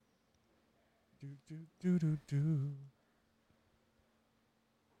It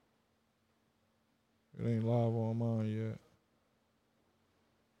ain't live on mine yet.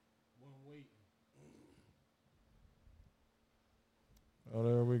 Oh,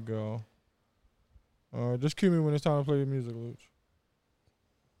 there we go. All right, just cue me when it's time to play the music, Luch.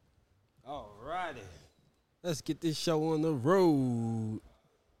 All righty. Let's get this show on the road.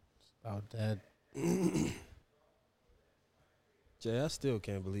 About that. Jay, I still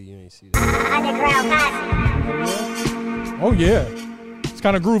can't believe you ain't see that. Oh yeah, it's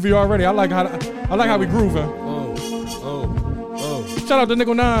kind of groovy already. I like how we grooving. Oh. Shout out to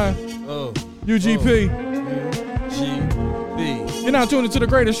Nickel 9. UGP. UGP. You're now tuned into the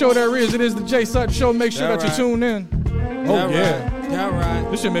greatest show there is. It is the Jay Sutton Show. Make sure that you tune in. Oh yeah. All right.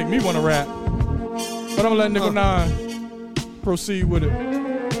 This should make me want to rap. But I'm gonna let Nickel 9 proceed with it.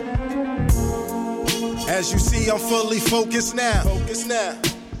 As you see, I'm fully focused now.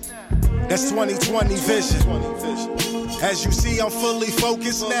 That's 2020 vision. As you see, I'm fully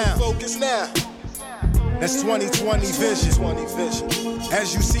focused now. That's 2020 vision.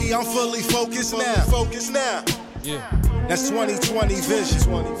 As you see, I'm fully focused now. Yeah. That's 2020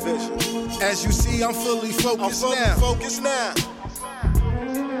 vision. As you see, I'm fully focused now.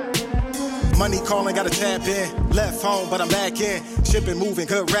 Money calling, gotta tap in. Left home, but I'm back in. Shipping, moving,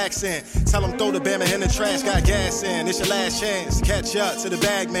 good racks in. Tell them throw the Bama in the trash, got gas in. It's your last chance to catch up to the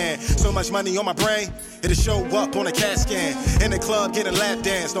bag man. So much money on my brain, it'll show up on a CAT scan. In the club, getting lap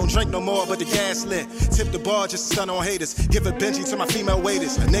dance. Don't drink no more, but the gas lit. Tip the bar just to stun on haters. Give a Benji to my female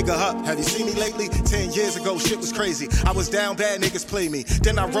waiters. A nigga up, have you seen me lately? 10 years ago, shit was crazy. I was down bad, niggas play me.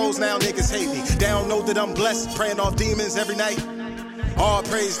 Then I rose, now niggas hate me. They don't know that I'm blessed, praying off demons every night. All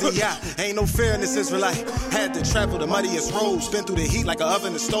praise to Yah, ain't no fear in this Israelite. Had to travel the muddiest roads, been through the heat like an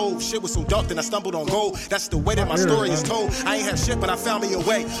oven and stove. Shit was so dark that I stumbled on gold. That's the way that my story is told. I ain't have shit, but I found me a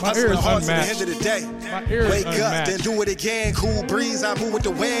way. Hustling hard to the end of the day. Wake up, then do it again. Cool breeze, I move with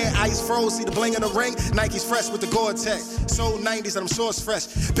the wind. Ice froze, see the bling in the ring. Nike's fresh with the Gore-Tex. Sold 90s and I'm sure it's fresh.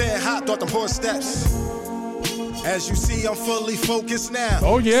 Been hot, thought them horse steps. As you see, I'm fully focused now.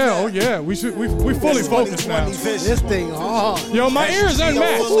 Oh yeah. We fully focused now. This thing hard. Yo, my ear is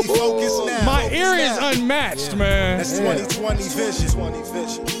unmatched. My ear is now. unmatched, man. That's 2020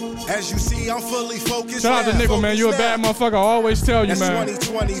 vision. As you see, I'm fully focused. Shout out to Nickel, man. You a bad motherfucker. I always tell you, man. That's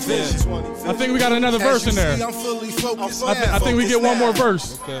 2020 vision. I think we got another verse in there. I'm fully focused. I think we get one more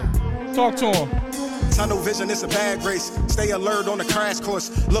verse. Okay. Talk to him. Tunnel vision, it's a bad race. Stay alert on the crash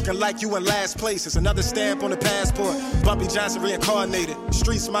course. Looking like you in last place. It's another stamp on the passport. Bumpy Johnson reincarnated.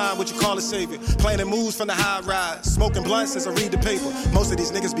 Streets mine, what you call a savior. Planning moves from the high rise. Smoking blunts as I read the paper. Most of these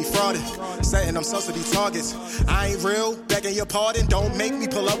niggas be frauded. Setting them subsidy targets. I ain't real, begging your pardon. Don't make me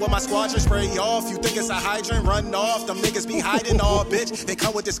pull up with my squadron. Spray off. You think it's a hydrant? Run off. Them niggas be hiding all, bitch. They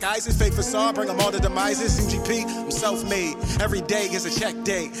come with disguises. Fake facade. Bring them all to demises. UGP, I'm self-made. Every day is a check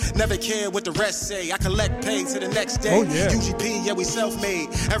day. Never care what the rest say. I collect pay to the next day. Oh, yeah. UGP, yeah, we self-made.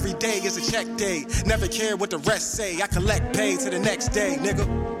 Every day is a check day. Never care what the rest say. I collect pay to the next day, nigga.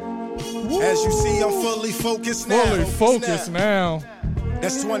 Woo. As you see, I'm fully focused now. Fully focused now.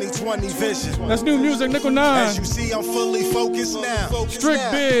 That's 2020 vision. That's new music, Nickel 9. As you see, I'm fully focused now.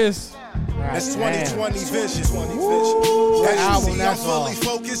 Strict biz. That's 2020 vision. Woo. As you album, see, I'm fully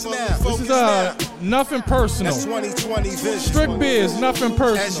focused now. This is nothing personal. That's 2020 vision. Strict biz, nothing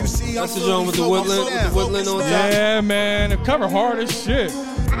As you personal. see, I'm That's the joint with the woodland, on top. Yeah, man. The cover hard as shit.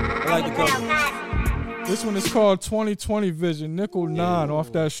 I like the cover. This one is called 2020 Vision. Nickel 9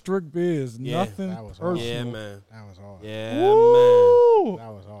 off that Strict biz. Yeah. Nothing That was hard. personal. Yeah, man. That was hard. Yeah, Woo.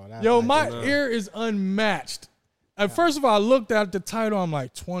 That was hard. Yo, my ear is unmatched. First of all, I looked at the title. I'm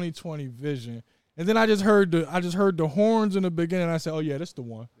like 2020 Vision, and then I just heard the horns in the beginning. I said, "Oh yeah, that's the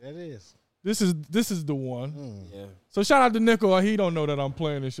one. That is. This is the one." Yeah. So shout out to Nickel. He don't know that I'm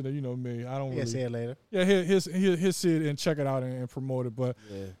playing this shit. You know me. I don't He'll really. say it later. Yeah, he'll see it and check it out and promote it. But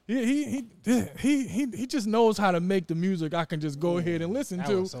he just knows how to make the music I can just go ahead and listen That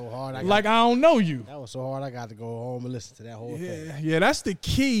to. was so hard. I don't know you. That was so hard. I got to go home and listen to that whole thing. Yeah, that's the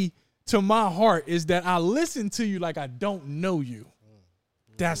key to my heart is that I listen to you like I don't know you.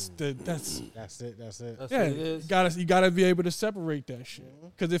 That's it. That's Yeah, what it is. you gotta be able to separate that shit.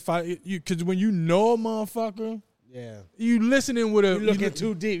 Because when you know a motherfucker, Yeah. you listening with a You looking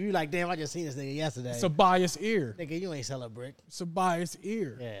too deep. You like, damn, I just seen this nigga yesterday. it's a biased ear. Nigga, you ain't sell a brick. It's a biased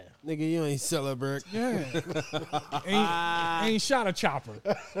ear. Yeah. Nigga, you ain't sell a brick. Yeah. ain't shot a chopper.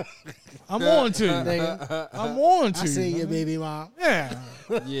 I'm on to you. Nigga, I'm on to I you. see your man. baby mom. Yeah.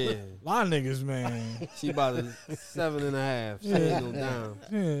 Yeah. A lot of niggas, man. She about a 7.5. She ain't no down.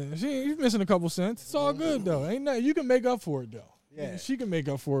 Yeah, she's missing a couple cents. It's all good though. Ain't nothing. You can make up for it though. Yeah. She can make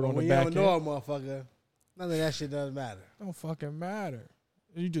up for it But on when the you back don't end. know a motherfucker, none of that shit doesn't matter. Don't fucking matter.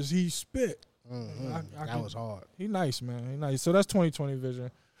 He spit. Mm-hmm. I That was hard. He nice, man. He nice. So that's 2020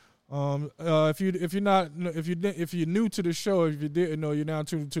 vision. If you're new to the show, if you didn't know, you're now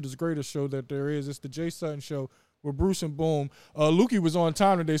tuned to this greatest show that there is. It's the Jay Sutton Show with Bruce and Boom. Lukey was on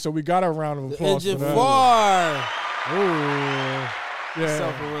time today, so we got a round of applause for that. Far. Yeah.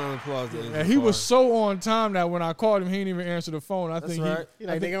 Self a round of applause. Yeah, he was so on time that when I called him, he didn't even answer the phone. That's right. He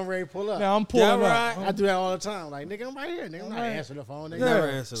like, nigga, I'm ready to pull up. Now I'm pulling right. up. I do that all the time. Like, nigga, I'm right here. Nigga, I'm not answering the phone. Nigga. Never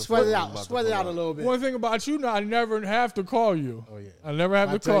answer the Sweat phone. it out. Sweat it out a little bit. One thing about you, I never have to call you. Oh, yeah. I never have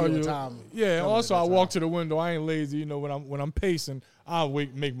I'll to tell call you you. what time. Yeah. Tell me Also, what I time. walk to the window. I ain't lazy. You know, when I'm pacing, I'll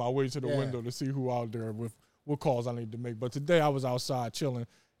make my way to the Yeah. window to see who out there with what calls I need to make. But today I was outside chilling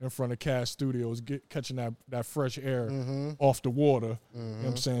in front of Cash Studios, catching that fresh air off the water. You know what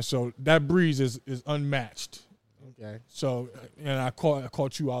I'm saying? So that breeze is unmatched. Okay. So, and I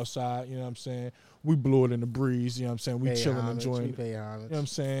caught you outside, you know what I'm saying? We blew it in the breeze, you know what I'm saying? We Pay chilling, homage, enjoying we it. pay You know homage. what I'm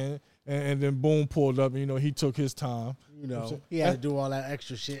saying? And then Boom pulled up, and, you know, he took his time. You know, he had to do all that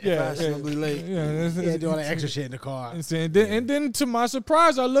extra shit. Fashionably late. Yeah, He had to do all that extra shit in the car. and then to my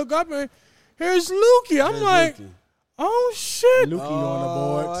surprise, I look up and here's Lukey. I'm like, oh shit, Lukey on the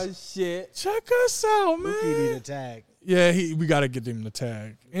boards. Oh, shit. check us out, man. Lukey need a tag. Yeah, we got to get him the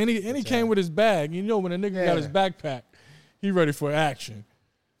tag. And he came with his bag. You know, when a nigga got his backpack, he ready for action.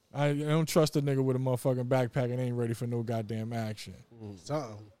 I don't trust a nigga with a motherfucking backpack and ain't ready for no goddamn action.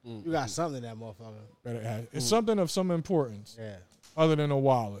 Something. You got something in that motherfucker. Better have. It's something of some importance Yeah. other than a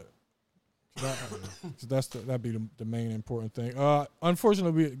wallet. That'd be the main important thing.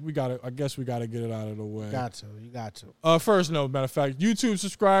 Unfortunately, we got to. I guess we got to get it out of the way. You got to. First, no matter of fact, YouTube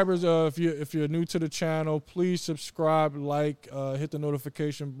subscribers. If you're new to the channel, please subscribe, like, hit the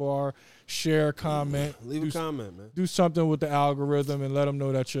notification bar, share, comment, Leave a comment, man. do something with the algorithm, and let them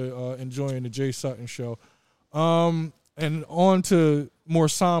know that you're enjoying the Jay Sutton Show. And on to more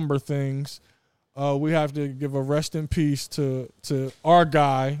somber things. We have to give a rest in peace to our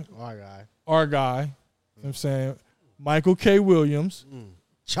guy. You know what I'm saying? Michael K. Williams.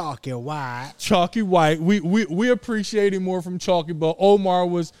 Chalky White. Chalky White. We appreciate him more from Chalky, but Omar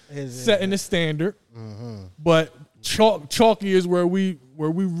was setting the standard. But Chalky is where we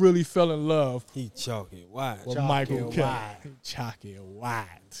really fell in love. He Chalky White. With Chalky Michael K. White. Chalky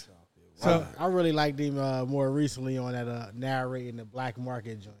White. So I really liked him more recently on that narrating the black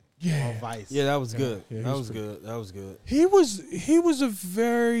market joint. Yeah. On Vice. Yeah, that was good. Yeah, That was good. That was good. He was a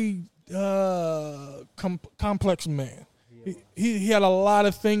very complex man. He had a lot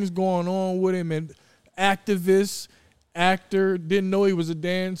of things going on with him, and activist, actor, didn't know he was a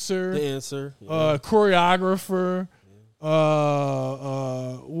dancer, choreographer.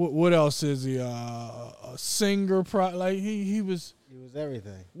 What else is he? A singer. He was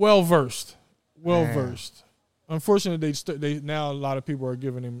everything. Well versed. Unfortunately, they now a lot of people are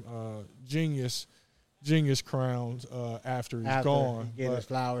giving him genius crowns after he's gone. He getting his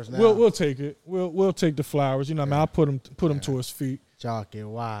flowers now. We'll take it. We'll take the flowers. You know, what I mean, I'll put him to his feet. Chalky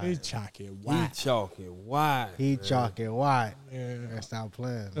White. He's Chalky White. He Chalky White. Yeah. Stop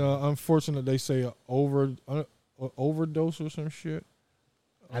playing. Unfortunately, they say overdose or some shit.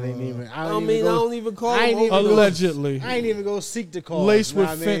 I didn't even. I don't even call him allegedly. I ain't even go seek the cause. Laced with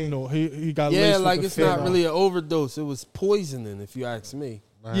fentanyl. He got laced with like the it's fentanyl. not really an overdose. It was poisoning, if you ask me.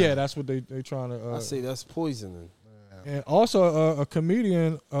 Yeah, that's what they trying to. I say that's poisoning. And also a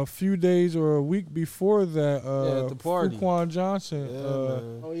comedian a few days or a week before that, at the party. Fuquan Johnson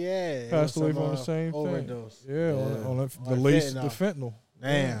passed away from the same overdose. thing. Yeah, on the lace, the fentanyl.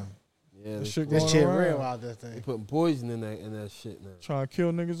 Damn. Yeah, this shit real out there thing. They putting poison in that shit now. Trying to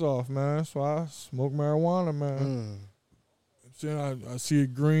kill niggas off, man. So I smoke marijuana, man. I see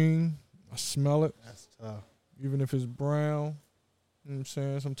it green. I smell it. That's tough. Even if it's brown. You know what I'm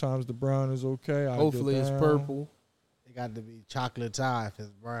saying? Sometimes the brown is okay. Hopefully it's purple. It got to be chocolate tie if it's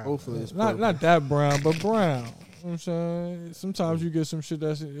brown. Hopefully it's purple. Not that brown, but brown. You know what I'm saying? Sometimes you get some shit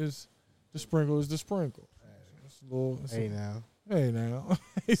that's the sprinkle is the sprinkle. Hey now.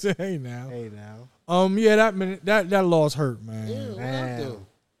 He said, hey now. Yeah, that loss hurt, man.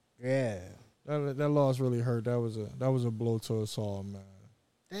 Yeah. That loss really hurt. That was a blow to us all, man.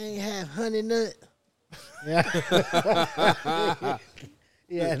 They ain't have honey nut. Yeah.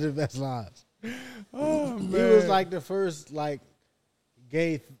 He had the best lines. Oh man. He was like the first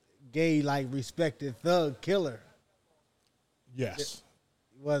gay respected thug killer. Yes.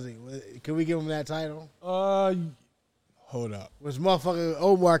 Was he? Can we give him that title? Hold up. Was motherfucker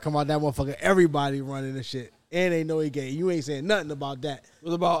Omar come out, that motherfucker, everybody running the shit. And they know he gay. You ain't saying nothing about that.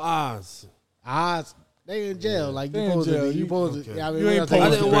 What about Oz? Oz, They in jail. Like, They you in supposed jail. to be. You supposed to. I mean, You ain't I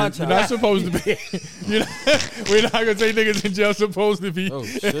supposed didn't to be. watch You're it. not supposed to be. We're not gonna say niggas in jail supposed to be. Oh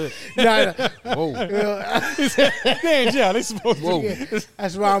shit! Nah, Whoa! They in jail. They supposed to Whoa! be.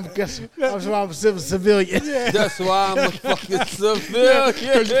 that's why I'm a civilian. That's why I'm a fucking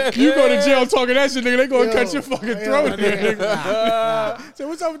civilian. You go to jail talking that shit, nigga. They gonna Yo, cut your fucking yo, throat, nigga. nigga. Say,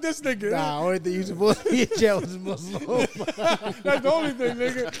 what's up with this nigga? Nah, only thing you supposed to be in jail is Muslim. That's the only thing,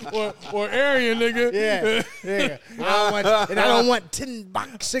 nigga. Or Aryan, nigga. Yeah. I don't want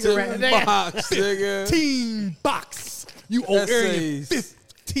 $10 cigarette. Nigga. 15 bucks. You owe Aryan Essays.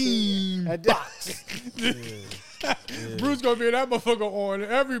 15 bucks. Bruce gonna be in that motherfucker on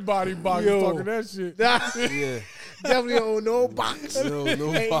everybody box talking that shit. Yeah. Definitely own no box. No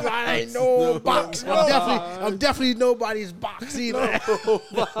Ain't no box. I'm definitely nobody's box either.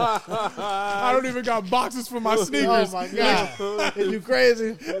 I don't even got boxes for my sneakers. Oh my god, is you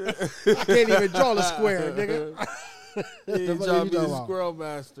crazy? I can't even draw the square, nigga. He The fuck trying to you be the talking about? squirrel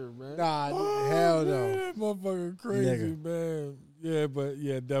master, man. Nah, hell no. Man, motherfucker crazy, Nigga. man. Yeah, but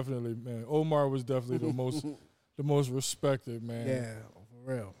yeah, definitely, man. Omar was definitely the most respected, man. Yeah,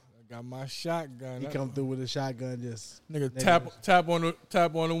 for real. I got my shotgun. He come through with a shotgun, just Nigga tap on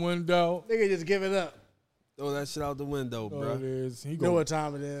the window. nigga just give it up. Throw that shit out the window, Oh, bro. it is. He You know what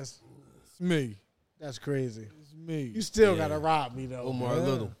time it is? It's me. That's crazy. It's me. You still Yeah. gotta rob me though. Omar man.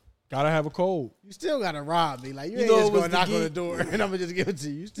 Little. Gotta have a code. You still gotta rob me. Like you You ain't know just what was gonna the knock on key? the door and I'm gonna just give it to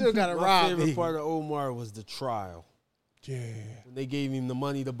you. You still gotta My rob favorite me. part of Omar was the trial. Yeah. When they gave him the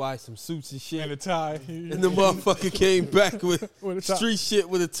money to buy some suits and shit. And a tie. And the motherfucker came back with With a tie. street shit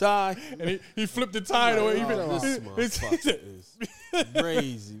with a tie. And he flipped the tie away. This motherfucker is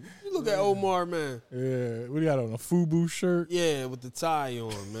crazy. You look at Omar, man. Yeah, what do you got on, a FUBU shirt? Yeah, with the tie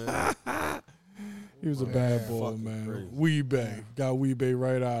on, man. He was a bad boy, fucking man. crazy. Weebay. Got Weebay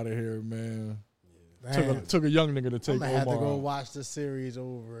right out of here, man. Man, Took a young nigga to I'm take gonna have to Omar go out. watch the series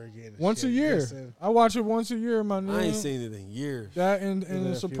over again. and Once a shit. year. Listen, I watch it once a year, my nigga. I ain't seen it in years. That and been The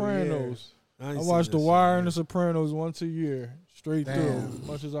a few Sopranos. years. I ain't watch seen The that Wire shit and The in Sopranos once a year. Straight through, Damn. as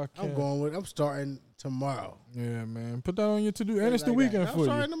much as I can. I'm starting tomorrow. Yeah, man. Put that on your to-do. And it's the Like weekend that. for I'm you.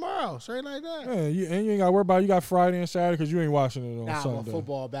 starting tomorrow. Straight like that. Yeah, and you ain't got to worry about it. You got Friday and Saturday because you ain't watching it on Nah, I'm a Sunday.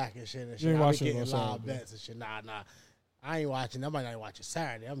 football back and shit. You ain't I be watching it getting on live Saturday. bets and shit. Nah. I ain't watching. I might not watch it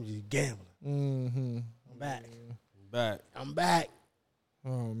Saturday. I'm just gambling. Mm-hmm. I'm back. Back. I'm back.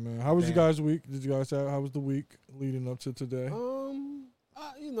 Oh, man. How was you guys' week? How was the week leading up to today?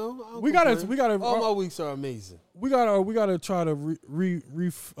 You know, I don't We complain. gotta All my weeks are amazing. we gotta try to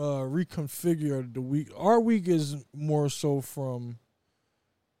reconfigure the week. Our week is more so from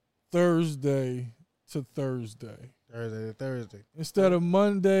Thursday to Thursday Thursday to Thursday. instead of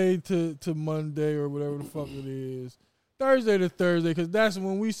Monday to Monday or whatever the fuck it is. Thursday to Thursday, because that's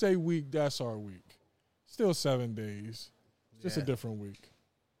when we say week. That's our week. Still 7 days. It's just a Yeah. different week.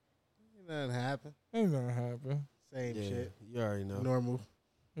 Ain't nothing happen. Ain't gonna happen. Same Yeah, shit. you already know. Normal.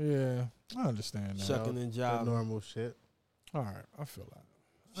 Yeah, I understand that. Shucking and The jiving. normal shit. All right, I feel that.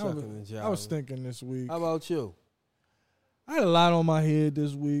 Shucking and jiving. I was thinking this week. How about you? I had a lot on my head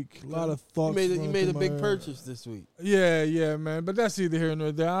this week. A lot of thoughts. You running made a through big my head. purchase this week. Yeah, man. But that's either here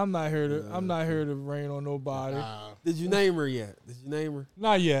nor there. I'm not here to rain on nobody. Did you name her yet?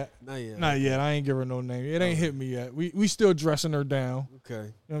 Not yet. Not yet. Not yet. I ain't give her no name. It ain't hit me yet. We still dressing her down. Okay. You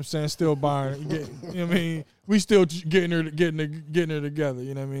know what I'm saying? Still buying. You know what I mean? We still getting her together.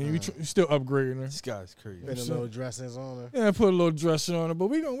 You know what I mean? We still upgrading her. This guy's crazy. Put a little dressings on her. Yeah, put a little dresser on her, but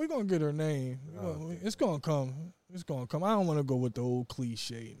we gonna get her name. Oh, It's gonna come. It's gonna come. I don't want to go with the old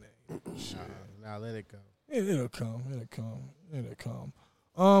cliche name. Nah, let it go. It'll come.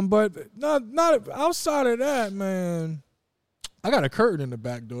 But not outside of that, man. I got a curtain in the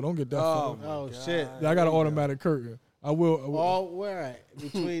back door. Don't get that. Oh, fucked up. Oh, God. shit. Yeah, I got an automatic curtain. I will. All where at?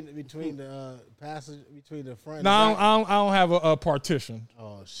 Between the passage, between the front. No, and the back? I don't have a partition.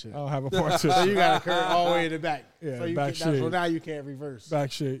 Oh shit. I don't have a partition. So you got a curtain all the way in the back. Yeah, so you back so shade. now you can't reverse.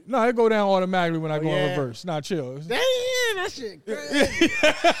 Back shit. No, it go down automatically when I go in yeah? reverse. Nah, chill. Damn, that shit crazy.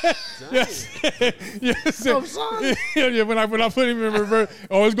 Yes. I'm sorry. Yeah, when I put him in reverse,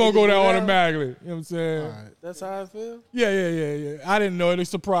 it's gonna go down automatically. You know what I'm saying? All right. That's how I feel. Yeah. I didn't know it. It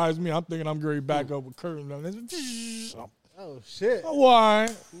surprised me. I'm thinking I'm going to back up with curtain. Oh shit. Oh, all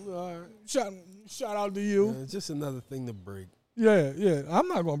right. All right. Shout out to you. Yeah, it's just another thing to break. Yeah. I'm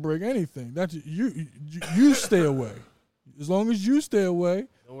not going to break anything. That's you stay away. As long as you stay away,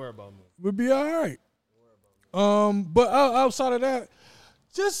 Don't worry about me. we'll be all right. But outside of that,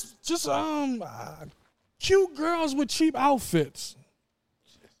 just cute girls with cheap outfits.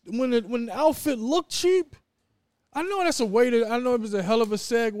 When the outfit look cheap, I know that's a way to. I know it was a hell of a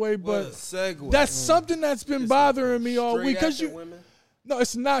segue, but that's something that's been bothering me all week. Because no,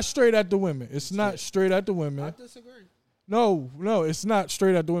 it's not straight at the women. It's not straight at the women. I disagree. No, it's not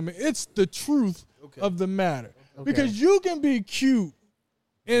straight at the women. It's the truth of the matter. Okay. Because you can be cute,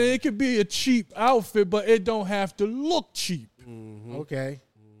 and it could be a cheap outfit, but it don't have to look cheap. Mm-hmm. Okay.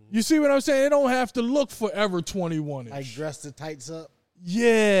 You see what I'm saying? It don't have to look Forever 21-ish. Like dress the tights up.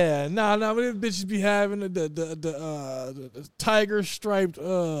 Yeah, nah, but these bitches be having the tiger striped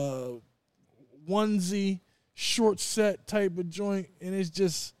onesie, short set type of joint, and it's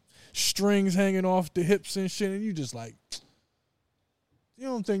just strings hanging off the hips and shit, and you just like, you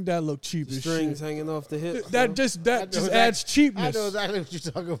don't think that look cheap as shit? Strings hanging off the hips. That just adds cheapness. I know exactly what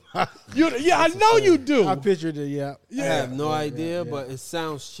you're talking about. I know you do. I pictured it. Yeah. I have no idea, but it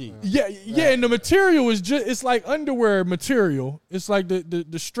sounds cheap. Yeah, and the material is it's like underwear material. It's like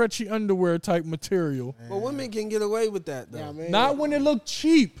the stretchy underwear type material. But women can get away with that though. Yeah, man. Not when it look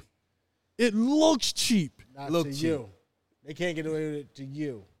cheap. It looks cheap. Not to you. They can't get away with it to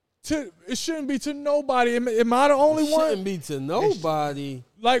you. It shouldn't be to nobody. Am I the only one? It shouldn't be to nobody.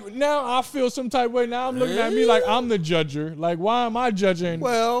 Like, now I feel some type of way. Now I'm looking at me like I'm the judger. Like, why am I judging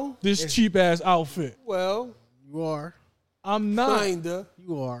this cheap-ass outfit? Well, you are. I'm not. Kinda.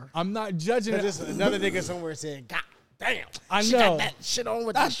 You are. I'm not judging it. Another nigga somewhere said, God damn. I she know. got that shit on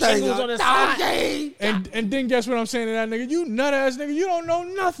with the shingles on the side. And then guess what I'm saying to that nigga? You nut-ass nigga. You don't know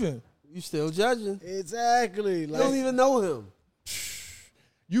nothing. You still judging. Exactly. You don't even know him.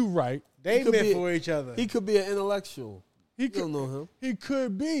 You right. They meant for each other. He could be an intellectual. You don't know him. He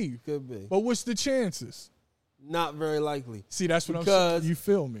could be. Could be. But what's the chances? Not very likely. See, that's what I'm saying. You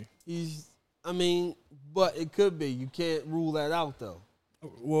feel me? But it could be. You can't rule that out, though.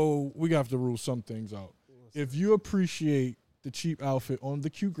 Well, we have to rule some things out. If you appreciate the cheap outfit on the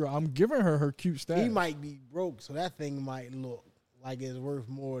cute girl, I'm giving her cute status. He might be broke, so that thing might look like it's worth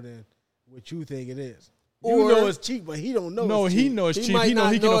more than what you think it is. You know it's cheap, but he don't know. No, it's cheap. he knows it's cheap. He know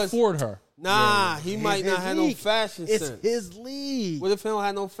he can afford her. Nah, he might not have no fashion sense. It's his league. What if he don't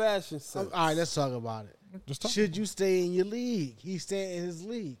have no fashion sense? All right, let's talk about it. Should you stay in your league? He's staying in his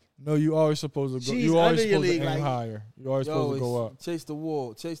league. No, you always supposed to go. She's you always under your supposed league, to aim like, higher. You always supposed to go up. Chase the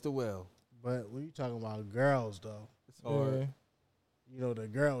wall. Chase the well. But when you talking about girls, though, it's hard. Yeah. You know, the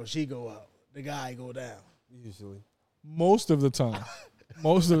girl, she go up. The guy go down. Usually. Most of the time.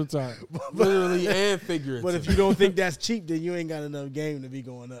 Most of the time. Literally and figuratively. But if you don't think that's cheap, then you ain't got enough game to be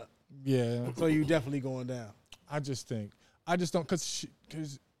going up. Yeah. So you definitely going down. I just don't, because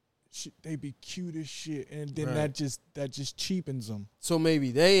they be cute as shit, and then that just cheapens them. So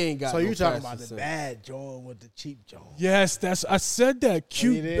maybe they ain't got. So you talking about the sense. bad joint with the cheap joint? Yes, I said that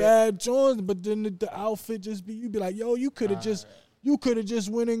cute bad joints, but then the outfit just be, you be like, yo, you could have just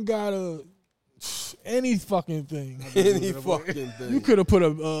went and got any fucking thing. Any fucking thing. You could have put a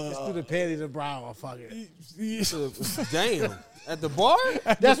let's do the panties and bra on fucking. Damn. At the bar?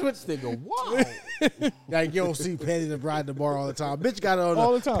 That's what this nigga. Wow. Like you don't see panties and bra at the bar all the time. Bitch got on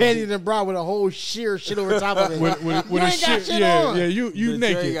all the time. Panties and bra with a whole sheer shit over top of it. with you a ain't shit, got shit on. Yeah, you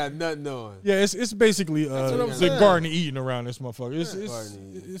naked. You ain't got nothing on. Yeah, it's basically the Garden of Eden around this motherfucker.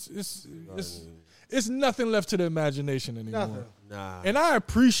 It's nothing left to the imagination anymore. Nothing. Nah. And I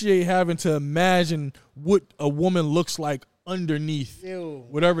appreciate having to imagine what a woman looks like underneath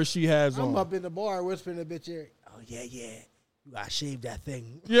whatever she has on. I'm up in the bar whispering to the bitch here. Oh yeah. You gotta shave that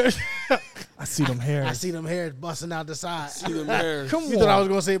thing. Yeah. I see them hairs. I see them hairs busting out the side. See them hairs. Come on. You thought I was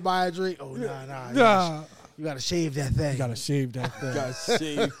gonna say buy a drink? Oh nah. You gotta shave that thing. You gotta shave that thing. Gotta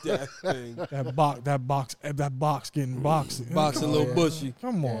shave that thing. That box getting boxy. Box a little bushy.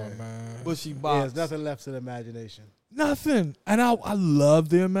 Come on, man. Bushy Yeah, box. there's nothing left to the imagination. Nothing. And I love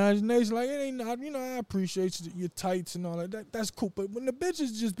the imagination. Like, it ain't not, I appreciate your tights and all that. That's cool. But when the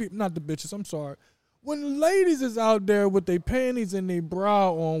bitches just be, not the bitches, I'm sorry. When the ladies is out there with their panties and their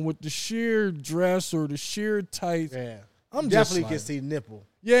bra on with the sheer dress or the sheer tights, I'm definitely just can see nipple.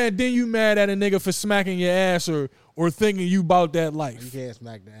 Yeah, and then you mad at a nigga for smacking your ass or thinking you about that life. You can't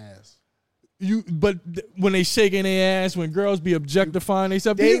smack the ass. But when they shaking their ass, when girls be objectifying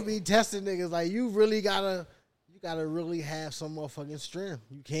themselves, they be testing niggas like you really gotta really have some motherfucking strength.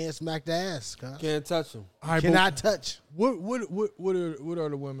 You can't smack the ass. Cuz. Can't touch them. Cannot touch. What are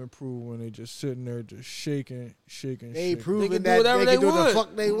the women prove when they just sitting there just shaking? They proving they can that do whatever they can do want. the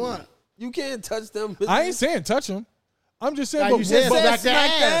fuck they want. You can't touch them. I ain't saying touch them. I'm just saying. Now But, you said Smack smack the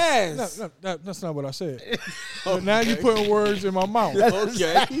ass. ass. no, that's not what I said. But now you putting words in my mouth.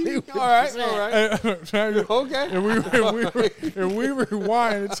 Okay. All right. Okay. If we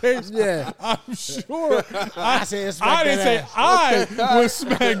rewind the tapes, Yeah. I'm sure I said smack I didn't that say ass. I would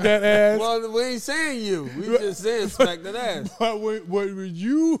smack that ass. Well, we ain't saying you. We just saying smack that ass. But when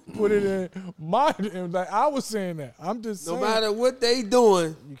you put it in my, like I was saying that, I'm just No saying. matter what they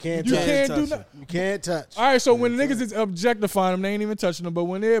doing, You can't You touch. can't touch do it. nothing. You can't touch. All right, so when niggas is objectifying them, they ain't even touching them. But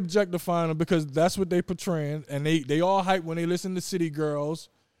when they objectifying them, because that's what they portraying, and they all hype when they listen to City Girls,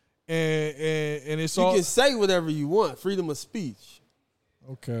 and it's you all can say whatever you want. Freedom of speech.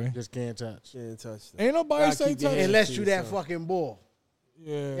 okay. Just can't touch. Can't touch that. Ain't nobody Gotta say keep your touch. hands Unless to you that yourself. fucking bull.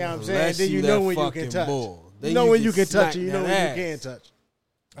 Yeah, You know what I'm saying? Unless Then you that know when you fucking can touch. bull. You Then know when you can smack touch it. You that know when ass. you can't touch.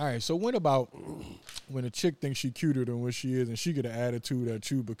 All right, so what about when a chick thinks she cuter than what she is, and she get an attitude at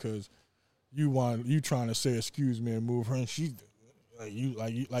you because you trying to say excuse me and move her, and she like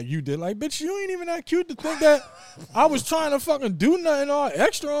you did, like bitch, you ain't even that cute to think that I was trying to fucking do nothing all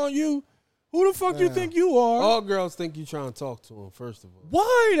extra on you. Who the fuck you think you are? All girls think you trying to talk to them, first of all.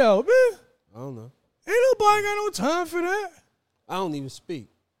 Why though, man? I don't know. Ain't nobody got no time for that. I don't even speak.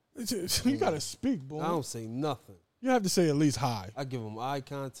 You gotta speak, boy. I don't say nothing. You have to say at least hi. I give them eye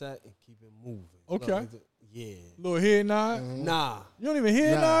contact and keep it moving. Okay. Yeah. Little head nod. Nah. You don't even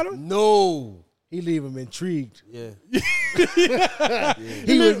head nod him. No. He leave him intrigued. Yeah.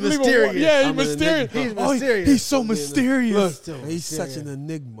 He was mysterious. Yeah, he's I'm an mysterious. enigma. He's Oh, mysterious. he's so mysterious. Still He's such mysterious. an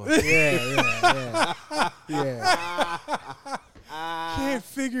enigma. Yeah. Yeah. Can't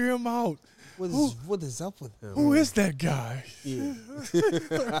figure him out. What is up with him? Who is that guy? Yeah.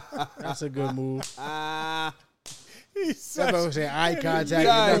 That's a good move. He's That's such, what I'm saying. Eye contact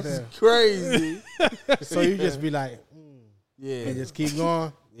Guy's and nothing. crazy. So you just be like, Yeah. and just keep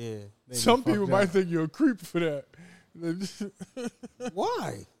going. Yeah. They some be people fucked might up. think you're a creep for that.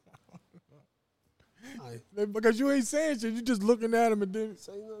 Why? Because you ain't saying shit. You just looking at him and then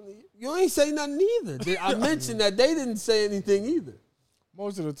Say nothing. You ain't say nothing either. I mentioned that they didn't say anything either.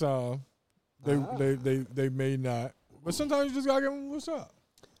 most of the time they may not. But sometimes you just gotta give them what's up.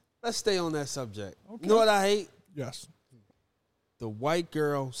 Let's stay on that subject. Okay. You know what I hate? Yes. The white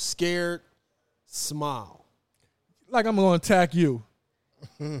girl scared smile. Like I'm gonna attack you.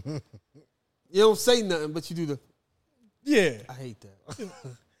 You don't say nothing, but you do the. Yeah. I hate that.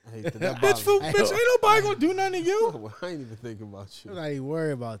 I hate that. That Bitch, bothers me. bitch, ain't nobody gonna do nothing to you. I ain't even thinking about you. I'm not even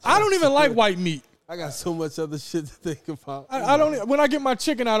worried about you. I don't even like white meat. I got so much other shit to think about. I don't. When I get my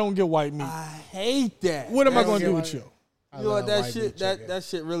chicken, I don't get white meat. I hate that. What am I don't gonna get do white with meat. you? You know what? love That white shit. meat chicken. That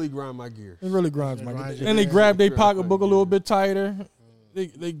shit really grind my gears. It really grinds my grinds gears. your And they gears. grab their Grind pocketbook a my little gears. bit tighter. They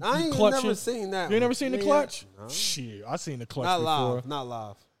I ain't clutching. never seen that. You ain't never one. seen the Yeah. clutch? No. Shit, I seen the clutch Not before. live. Not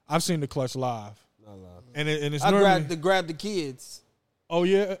live. I've seen the clutch live, Not live. and it's I normally. grab the kids. Oh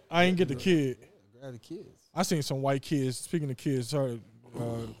yeah, I ain't get the kid. Grab the kids. I seen some white kids. Speaking of kids, sorry,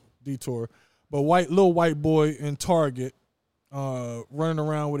 detour, but little white boy in Target, running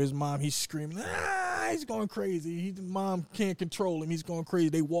around with his mom. He's screaming. He's going crazy. His mom can't control him. He's going crazy.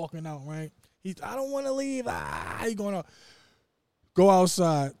 They walking out, right? I don't want to leave. He going out. Go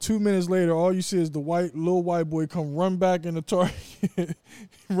outside. 2 minutes later, all you see is the little white boy come run back in the Target,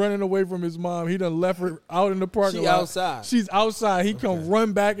 running away from his mom. He done left her out in the parking She lot. outside. She's outside. He come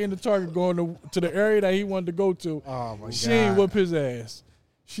run back in the Target, going to the area that he wanted to go to. Oh my She God. ain't whoop his ass.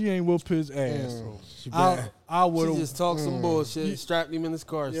 She ain't whoop his ass. She bad. I She would have. just talked some bullshit. Strapped him in his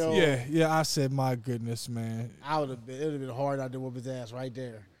car. Yo. seat. Yeah. I said, my goodness, man. I would have been. It would have been hard not to whoop his ass right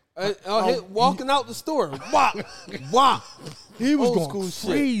there. Walking out the store. Wop. Wop. He was Old going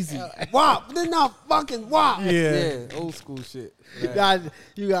school crazy. shit. Wop. Then not fucking wop. Yeah. Old school shit. You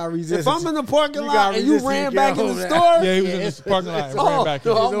got resist. If I'm in the parking You lot gotta and you resist ran and back get in the home, man. store, Yeah, he was in the parking lot and ran back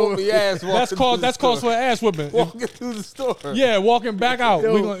in. no, I'm gonna be ass walking. That's called for an ass whipping. walking through the store. Yeah, walking back out.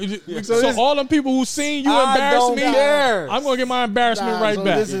 Yo, So all them people who seen you I embarrass don't me, care. I'm gonna get my embarrassment right so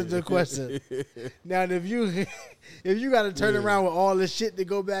back. This is the question. Now, if you got to turn around with all this shit to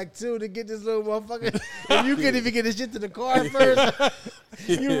go back to get this little motherfucker, if you couldn't even get this shit to the car first,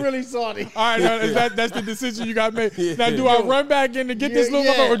 you really salty. All right, now, that's the decision you got to make. Now, do I run back in to get this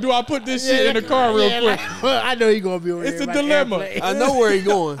little motherfucker, or do I put this shit in the car real quick? I know he gonna be over It's there a like dilemma. airplane. I know where he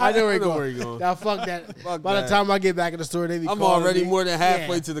going. I know where he where he going. going. Now fuck that. Fuck By that. the time I get back in the store, they be I'm calling already me. more than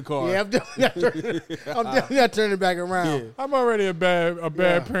halfway Yeah. to the car. Yeah, I'm definitely not turning back around. I'm already a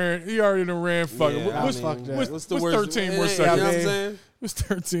bad parent. He already done ran fucking. Yeah, What's I mean, 13 more You know seconds? what I'm saying? It's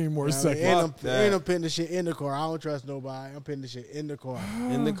 13 more You know what I seconds. mean? Fuck that. And I'm putting the shit in the car. I don't trust nobody. I'm putting the shit in the car.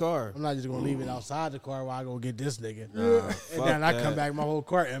 In the car. I'm not just gonna leave it outside the car while I go get this nigga. Nah, And fuck then I come that. back, my whole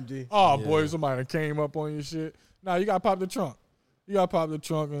car empty. Oh, Yeah. boy, somebody came up on your shit. Nah, you got to pop the trunk. You got to pop the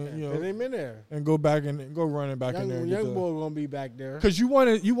trunk and, you It know, ain't in there. and go back and go running back in there. and get Young the- boy gonna be back there. Cause you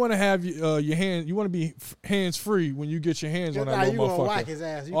want to have your hand. You want to be hands free when you get your hands on that Nah, you little gonna whack motherfucker. his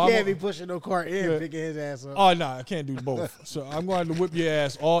ass. You Oh, can't I'm be a- pushing no car in, Yeah. picking his ass up. Oh no, I can't do both. So I'm going to whip your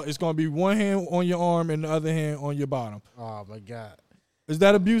ass. It's going to be one hand on your arm and the other hand on your bottom. Oh my god. Is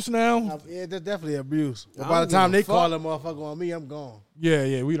that abuse now? Yeah, that's definitely abuse. But I by the don't time give a they call fuck. a motherfucker on me, I'm gone.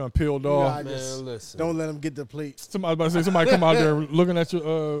 Yeah, we done peeled You know, off. I just Man, listen. don't let them get the plate. Somebody about to say somebody come out there looking at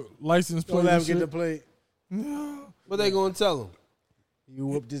your license plate. Don't let and them get the shit. plate. What they gonna tell him? You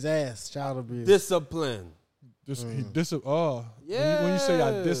whooped his ass, child abuse. Discipline. When you say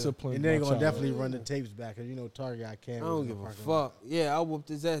I discipline, And they're my gonna child. definitely run the tapes back because you know Target I can't. I don't give a fuck. Yeah, I whooped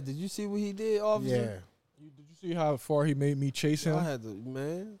his ass. Did you see what he did, officer? Yeah. Did you see how far he made me chase him? I had to,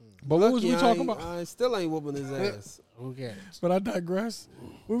 man. But what was Lucky we talking about? I still ain't whooping his ass. Who cares? But I digress.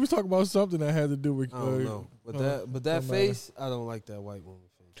 We was talking about something that had to do with. I don't know. But that don't face, I don't like that white woman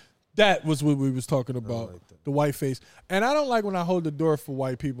face. That was what we was talking about. like that. The white face, and I don't like when I hold the door for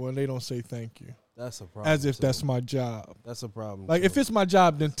white people and they don't say thank you, That's a problem. as if too. that's my job. That's a problem. Like too. if it's my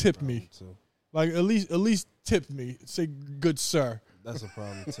job, then tip me. Too. Like at least tip me. Say good sir. That's a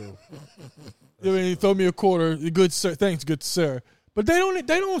problem too. You mean, throw me a quarter. Good sir. Thanks, good sir. But they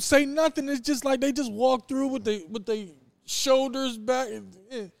don't say nothing. It's just like they just walk through with they shoulders back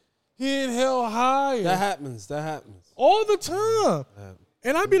and head held high and That happens. all the time. That happens.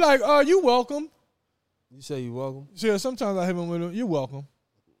 And I'd be like, you welcome. You say you welcome? Yeah, sometimes I hit him with you welcome.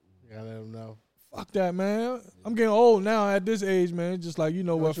 You gotta let them know. Fuck that, man. I'm getting old now at this age, man. It's just like, you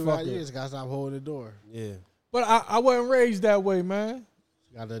know what, You fuck got- you it. just gotta stop holding the door. Yeah. But I wasn't raised that way, man.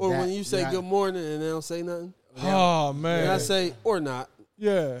 You gotta Or adapt. when you say gotta- good morning and they don't say nothing, Oh, and man. I say or not,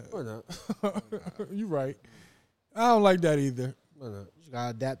 Yeah. or not, You right. I don't like that either. or not. You gotta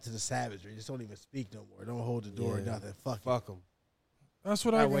adapt to the savagery. Just don't even speak no more. Don't hold the door or Yeah. nothing. Fuck it. Fuck them. That's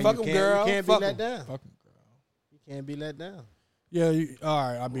what I That way Fuck you 'em, can't- girl. You can't Fuck be let 'em. down. Fucking You can't be let down. Yeah, all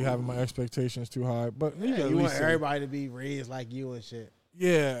right. I'll be having my expectations too high, but you Yeah, can at you want least say, everybody to be raised like you and shit.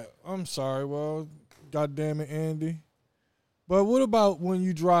 yeah. I'm sorry. Well, goddamn it, Andy. But what about when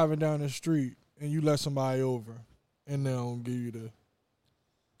you driving down the street and you let somebody over and they don't give you the?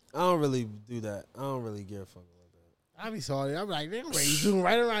 I don't really do that. I don't really give a fuck about that. I be sorry. I'm like, they raised you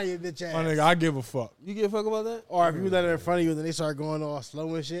right around your bitch ass. My nigga, I give a fuck. You give a fuck about that? Or if you let it in front of you, then they start going all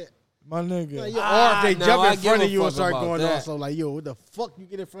slow and shit. My nigga. Like, Ah, or if they no, jump I in give front a of you and fuck start about going all that. slow, like, yo, what the fuck you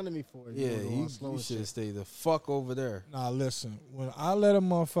get in front of me for? Yeah, going all you slow and should shit. stay the fuck over there. Nah, listen. When I let a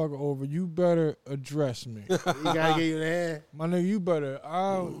motherfucker over, you better address me. You gotta get you the hand. My nigga, you better,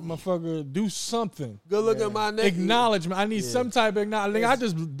 motherfucker, do something. Good look at my neck. Acknowledgement. I need some type of acknowledgement. I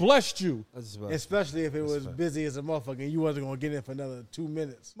just blessed you. That's just about Especially if it was busy as a motherfucker and you wasn't gonna get in for another 2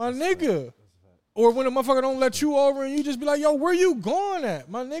 minutes. My nigga. Or when a motherfucker don't let you over and you just be like, yo, where you going at?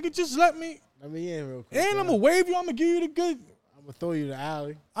 My nigga, just let me. Let me in real quick. And I'm going to wave you. I'm going to give you the good. I'm gonna throw you the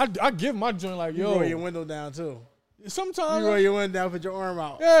alley. I give my joint like, You roll your yo. window down too. Sometimes. You roll your window down, put your arm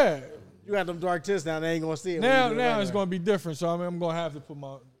out. Yeah. You got them dark tits down. They ain't gonna see it. when Now you do it right it's there. going to be different. So I'm going to have to put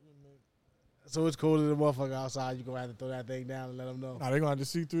my. So it's cold as a motherfucker outside. You gonna have to throw that thing down and let them know. Nah, they're going to have to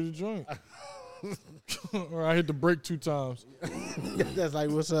see through the joint. Or I hit the brake 2 times. That's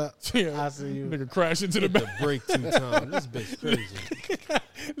like, what's up? Yeah. I see you. Nigga crash into the back. the break 2 times. This bitch crazy.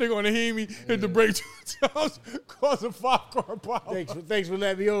 They're going to hear me hit the brake 2 times, cause a 5-car problem. Thanks for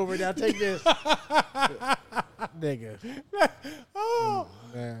letting me over. Now take this, nigga. Oh.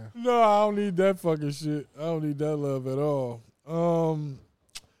 Man. No, I don't need that fucking shit. I don't need that love at all.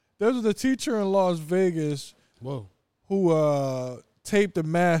 There was a teacher in Las Vegas Whoa. who taped a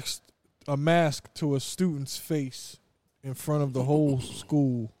mask to a student's face in front of the whole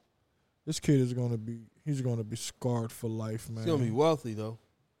school. This kid is he's gonna be scarred for life, man. He's gonna be wealthy though.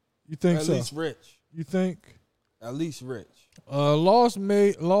 You think At so? least rich. You think? At least rich.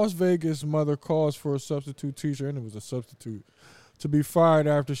 Las Vegas mother calls for a substitute teacher, and it was a substitute, to be fired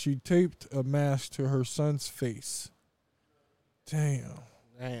after she taped a mask to her son's face. Damn.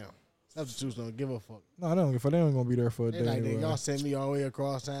 Substitutes don't give a fuck. No, I don't give a fuck. They ain't gonna be there for a They day. like, anyway. y'all sent me all the way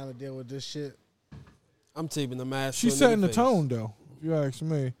across town to deal with this shit. I'm taping the mask. She's to a nigga setting the face. tone, though, if you ask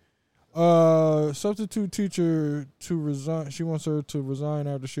me. Substitute teacher to resign. She wants her to resign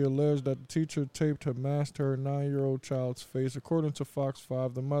after she alleged that the teacher taped her mask to her 9-year-old child's face. According to Fox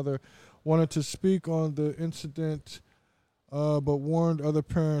 5, the mother wanted to speak on the incident but warned other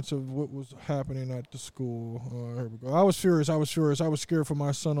parents of what was happening at the school. Here we go. I was furious. I was scared for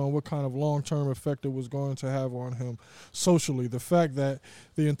my son on what kind of long-term effect it was going to have on him socially. The fact that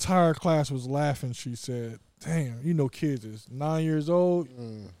the entire class was laughing, she said. Damn, you know kids is 9 years old.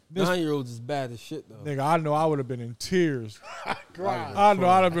 9-year-olds is bad as shit, though. Nigga, I know I would have been in tears. Crying. I know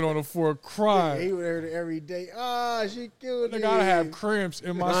I'd have been on the floor crying. He would hear it every day. She killed me. Nigga, I'd have cramps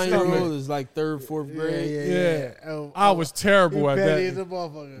in my 9-year-old stomach. is like 3rd, 4th grade. Yeah. Oh, I was terrible at petty as a that.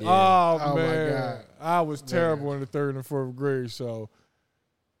 motherfucker. Oh, Oh, man. my God. I was terrible in the 3rd and 4th grade, so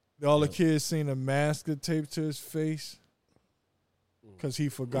all the kids seen a mask taped to his face because he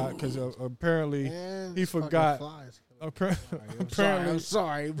forgot, because apparently Man, he this fucking forgot. flies. Apparently, I'm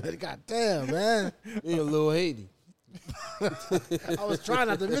sorry, but goddamn, man. You a little Haiti. I was trying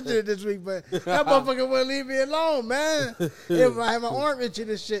not to mention it this week, but that motherfucker wouldn't leave me alone, man. If I have my arm itching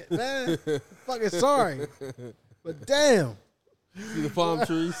and shit, man. Fucking sorry. But damn. See the palm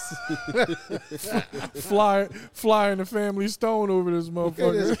trees? flying the family stone over this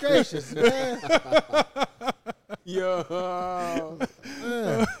Goodness motherfucker. gracious, man. Yo.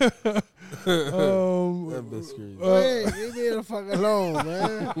 That bitch crazy. Hey, leave me the fuck alone,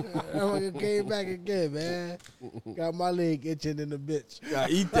 man. I fucking came back again, man. Got my leg itching in the bitch.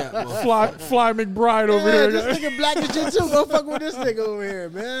 Gotta eat that motherfucker. Fly McBride over Yeah, here. this nigga black as shit too. Don't fuck with this nigga over here,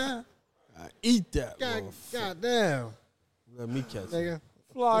 man. Gotta eat that God, motherfucker. goddamn, Let me catch it. nigga.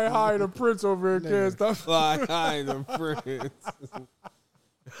 Fly high the prince over here, can't stop. Fly high the friends.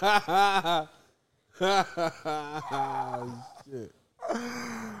 Shit.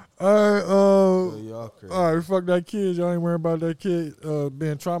 All right, Y'all crazy. all right, fuck that kid. Y'all ain't worried about that kid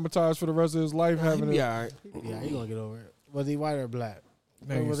being traumatized for the rest of his life. He Having be a, alright. Yeah, he gonna get over it. Was he white or black?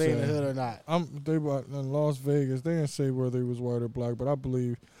 They Or ain't was they in the say. hood or not? They bought in Las Vegas. They didn't say whether he was white or black, but I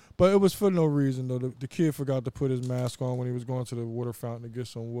believe. But it was for no reason though. The kid forgot to put his mask on when he was going to the water fountain to get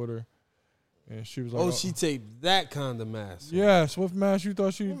some water, and she was like, Oh, she taped that kind of mask. Yes. What mask you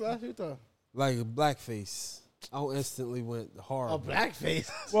thought she? What you thought? Like a blackface. I instantly went hard. A blackface.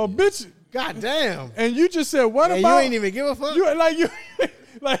 Well, bitch. God damn. And you just said what Yeah, about? you ain't even give a fuck. You like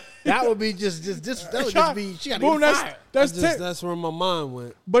That would be just that would just be. She got to Boom, get fired. That's where my mind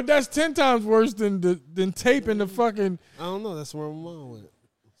went. but that's 10 times worse than taping the fucking. I don't know. That's where my mind went.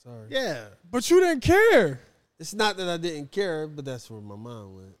 Sorry. Yeah. But you didn't care. It's not that I didn't care, but that's where my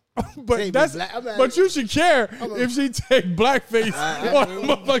mind went. But Tape that's black- I'm not- but you should care if she take blackface on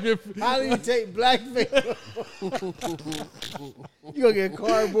the motherfucking. How do you take blackface? You gonna get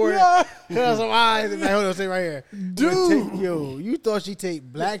cardboard, Yeah. cut some eyes, and like, hold on, say right here, Dude. Yo, you thought she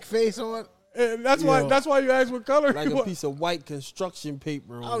taped blackface on? And that's Yo. why you asked what color Like he a was. piece of white construction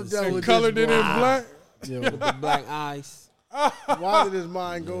paper I'm on done the with Colored this it in boy. black. with the black eyes. Why did his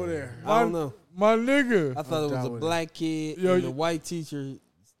mind go there? I don't know. My nigga. I thought it was down a with black kid Yo, and you- the white teacher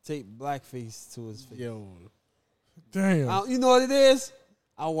taped blackface to his face. Yo, Damn. You know what it is?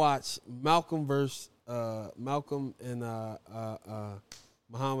 I watched Malcolm and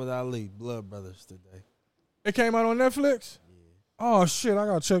Muhammad Ali, Blood Brothers today. It came out on Netflix? Oh shit, I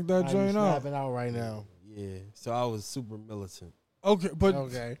gotta check that I'm joint out. snapping out right now. Yeah, so I was super militant. Okay, but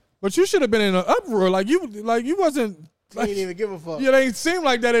Okay, you should have been in an uproar. Like you wasn't he like, didn't even give a fuck. yeah, they ain't seem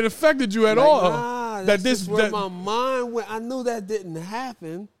like that it affected you at all. Nah, that that's this just where that, my mind went. I knew that didn't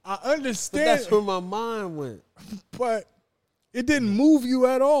happen, I but understand, that's where my mind went. but it didn't move you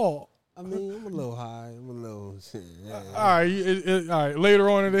at all. I mean, I'm a little high. I'm a little. Yeah. All right, all right. Later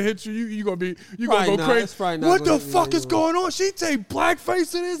on, it'll hit you. You gonna be Probably gonna go not. crazy. It's probably not What gonna the hit me fuck later is on. going on? She take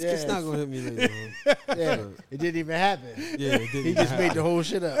blackface in this. Yeah. It's not gonna hit me later on. Yeah, it didn't even happen. Yeah, it didn't He just happen. made the whole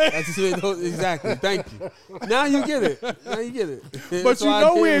shit up. I just made those, exactly. Thank you. Now you get it. But So you I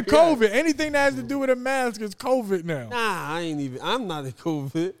know we're in did react. COVID. Anything that has to do with a mask is COVID now. Nah, I ain't even. I'm not in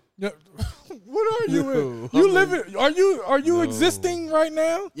COVID. Yeah. What are you No, in? You I'm living? Are you No. existing right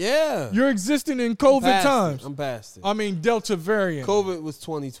now? Yeah. You're existing in COVID Past times. it. I'm past it. I mean Delta variant. COVID was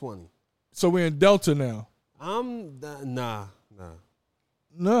 2020. So we're in Delta now. Nah.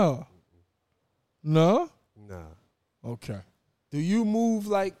 No. Okay. Do you move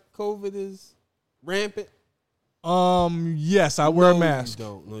like COVID is rampant? Yes, I wear a No, mask. You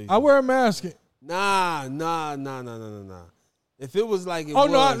don't. No, you I don't. wear a mask. Nah. If it was like it Oh,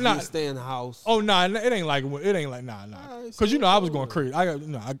 no, was, nah. you stay in the house. Oh no, it ain't like nah. Alright, Because so I was going over. crazy. I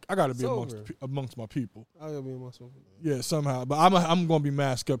got to be It's over. amongst my people. I gotta be in myself. Yeah, somehow. But I'm going to be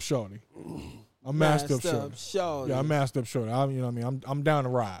masked up, shorty. I'm masked up, shorty. shorty. Yeah, I'm masked up, shorty. You know what I mean? I'm down to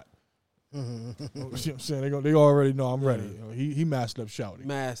ride. You know what I'm saying? They already know I'm ready. He masked up, shouty.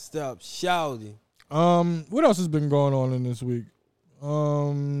 Masked up, shouty. What else has been going on in this week?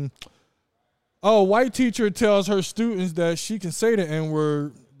 Oh, white teacher tells her students that she can say the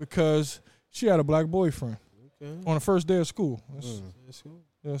N-word because she had a black boyfriend on the first day of school.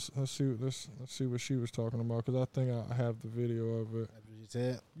 Let's see what she was talking about because I think I have the video of it. That's what you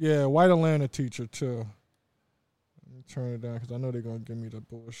said? Yeah, white Atlanta teacher too. Let me turn it down because I know they're gonna give me the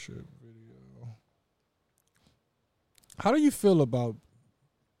bullshit video. How do you feel about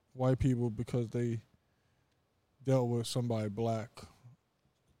white people because they dealt with somebody black?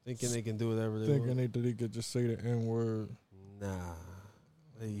 Thinking they can do whatever they want. Thinking they could just say the N-word. Nah,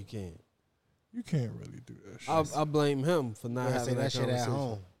 you can't. You can't really do that shit. I blame him for not having that shit at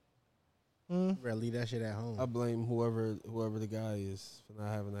home. Hmm? You better leave that shit at home. I blame whoever the guy is for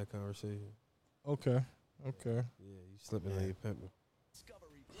not having that conversation. Okay. Yeah, you slipping on your pimping.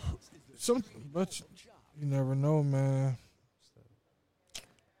 But you never know, man.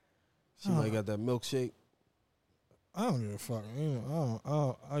 She might got that milkshake. I don't give a fuck. I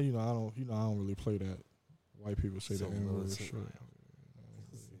don't really play that. White people say the N-word shit.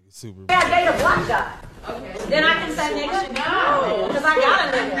 Super. Yeah, date a black guy. Okay. Then I can say nigga. No, because I got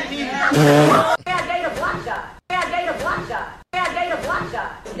a nigga. Yeah, date a black guy. Yeah, date a black guy. Yeah, date a black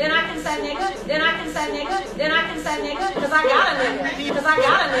guy. Then I can say nigga. Then I can say nigga. Then I can say nigga because I got a nigga. Because I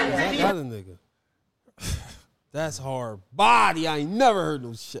got a nigga. I got a nigga. That's hard body. I ain't never heard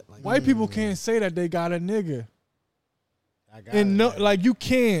no shit like that. White people can't say that they got a nigga. Like you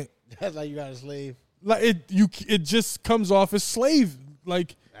can't. That's like you got a slave. Like it just comes off as slave.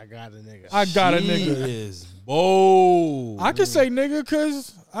 Like I got a nigga. I got a She nigga. is bold. I can say nigga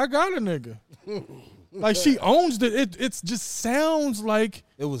because I got a nigga. Like she owns it. It just sounds like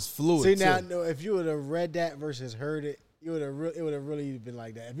it was fluid. See too. now, no, if you would have read that versus heard it, it would have really been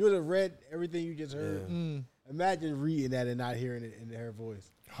like that. If you would have read everything you just heard, imagine reading that and not hearing it in her voice.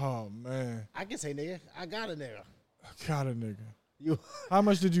 Oh man, I can say nigga. I got a nigga. I got a nigga. You How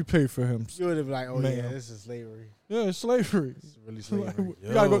much did you pay for him? would have been like, oh Man. yeah, this is slavery. Yeah, it's slavery. This is really slavery.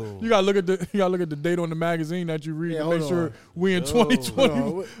 You gotta look at the date on the magazine that you read Yeah, to make hold sure on. we in Yo.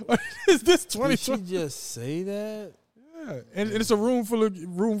 2020. Is this Did she 2020? just say that? Yeah, and it's a room full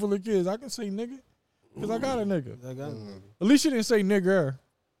of kids. I can say nigga because I got a nigga. I got a nigga. At least she didn't say nigger.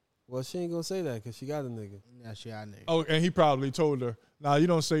 Well, she ain't gonna say that because she got a nigga. Yeah, she got a nigga. Oh, and he probably told her, "Nah, you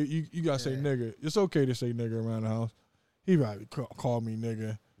don't say you gotta say nigga. It's okay to say nigga around the house." He probably called me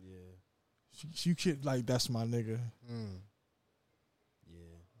nigga. Yeah. You kid like that's my nigga.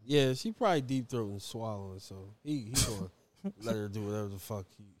 Yeah, she probably deep throat and swallowing, so he gonna let her do whatever the fuck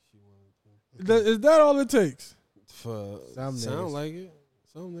she wanted to. Is that all it takes? For Some sound niggas. like it.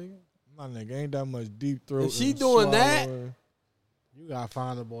 Some nigga. My nigga ain't that much deep throat. If she and doing that- swallowing. You got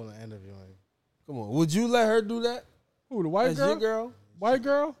findable in the interviewing. Come on, would you let her do that? Who the white As girl? your girl? White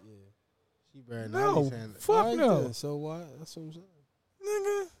girl? Yeah. She better No, not be saying that. fuck All right no, then, so what? That's what I'm saying.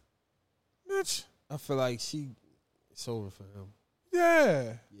 nigga, bitch. I feel like it's over for him.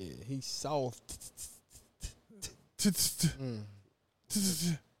 Yeah. Yeah, he's soft. Cause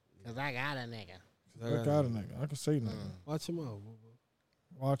I got a nigga. I got a nigga. I can say nothing. Watch him out.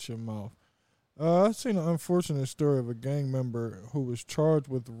 Watch your mouth. I seen an unfortunate story of a gang member who was charged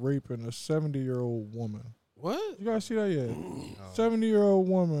with raping a 70-year-old woman. What? You guys see that yet? 70-year-old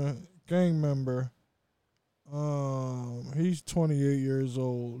woman, gang member. He's 28 years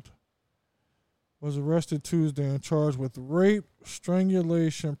old. Was arrested Tuesday and charged with rape,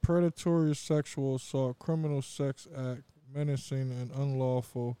 strangulation, predatory sexual assault, criminal sex act, menacing, and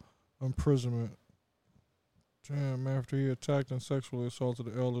unlawful imprisonment. Damn, after he attacked and sexually assaulted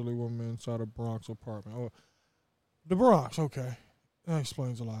the elderly woman inside a Bronx apartment. Oh, the Bronx, okay. That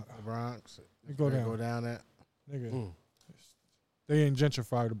explains a lot. The Bronx. Go Where down. Go down that. Nigga, they ain't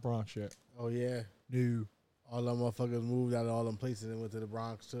gentrified the Bronx yet. Oh yeah. No. All them motherfuckers moved out of all them places and went to the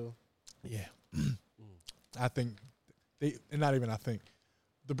Bronx too. Yeah. I think not even I think.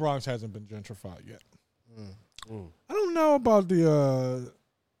 The Bronx hasn't been gentrified yet. I don't know about the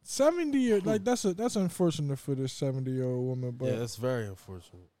 70 year like that's unfortunate for this 70-year-old woman, but Yeah, that's very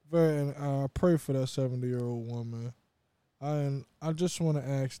unfortunate. and I pray for that 70-year-old woman. And I just want to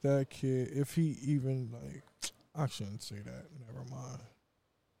ask that kid if he even like I shouldn't say that. Never mind.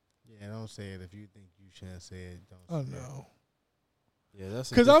 Yeah, don't say it if you think you shouldn't say it. I Don't say know. Yeah, that's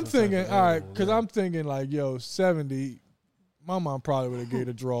Because I'm different type thinking, of all right, animal, because man. I'm thinking like, yo, 70, my mom probably would have gave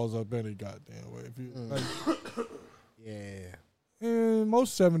the draws up any goddamn way. If you, like, it. Yeah. and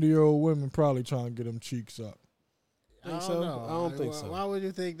most 70-year-old women probably trying to get them cheeks up. Think so? know. I don't think so. Why would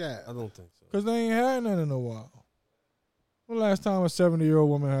you think that? I don't think so. Because they ain't had none in a while. When the last time a 70-year-old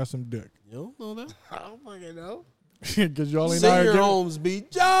woman had some dick? You don't know that? I don't fucking know. Because you only know how to Senior get homes be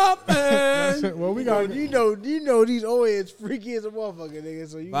jumping. Well, we got you know these old heads freaky as a motherfucker, nigga.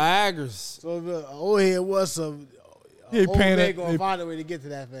 So you Viagra's. so if an old head was some He old paying man it- gonna he- find a way to get to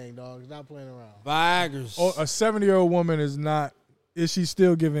that thing, dog. He's not playing around. Viagra's. a 70-year-old woman is she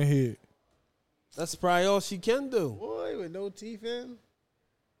still giving head? That's probably all she can do. Boy, with no teeth in,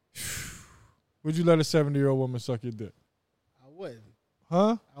 Would you let a 70-year-old woman suck your dick? I wouldn't.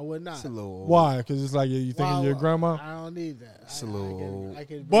 Huh? I would not. It's a little old. Why? Because it's like you thinking Why- your grandma. I don't need that. It's a little old. I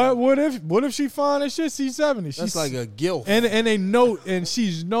can But what if she fine as shit? She's 70. That's like a gilf. and they know and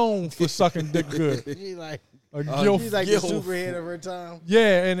she's known for sucking dick good. She like A gilf. she's like Gilf. the superhead of her time.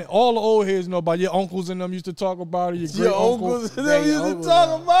 Yeah, and all the old heads know about your uncles and them used to talk about it. Your great Your uncle. uncles and Yeah, them your used to uncles talk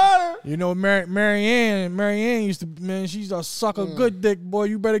now. about her. You know, Marianne used to, man, she's a suck a good dick, boy.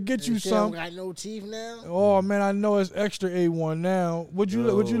 You better get you She don't some. got no teeth now. Oh man, I know it's extra A1 now. Would you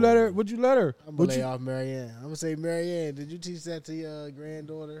let her? Would you let her? I'm Would gonna lay you? off Marianne. I'm gonna say, Marianne, did you teach that to your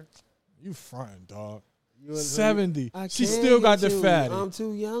granddaughter? You fronting, dog. You was- 70. I She can't still got get the you. fatty. I'm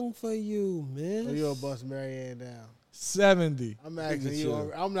too young for you, man. So you'll bust Marianne down. 70. I'm asking at you.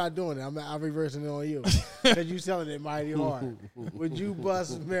 you. I'm not doing it. I'm reversing it on you because you selling it mighty hard. Would you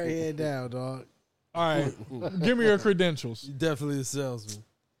bust Marianne down, dog? All right, give me your credentials. You definitely a salesman.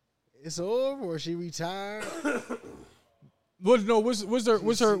 It's over, or she retired.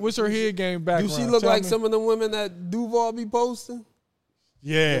 What's her head game Do background? she look Tell like me. some of the women that Duval be posting?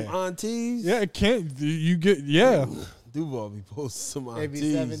 Yeah, Aunties? yeah. It can't. You get yeah. Duval be posting some They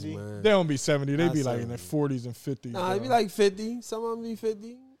be aunties, 70. man. They don't be 70. They Not be like in their 70. 40s and 50s. Nah, it be dog. like 50. Some of them be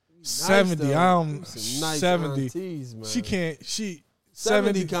 50. 70. though. I don't. Some nice 70. aunties, man. She can't. She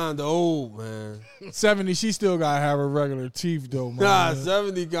 70 70. kind of old, man. 70. She still gotta have her regular teeth though, man. Nah,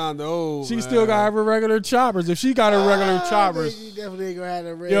 70 kind of old, She man. still gotta have her regular choppers. If she got her regular choppers, You definitely ain't gonna have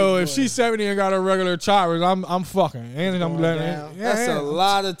a red. yo, if boy. she's 70 and got her regular choppers, I'm fucking. And I'm Going letting. down. Yeah, That's yeah. a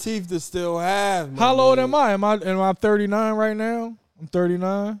lot of teeth to still have, man. How old am I? Am I 39 right now? I'm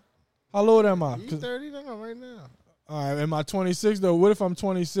 39. How old am I? You 'Cause- 30 now, right now. all right, am I 26 though? What if I'm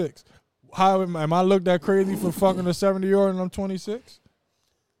 26? How am I look that crazy for fucking a 70-year-old and I'm 26?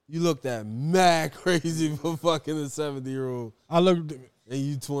 You look that mad crazy for fucking a 70-year-old I look, and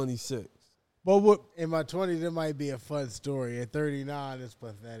you 26. but what? In my 20s, it might be a fun story. At 39, it's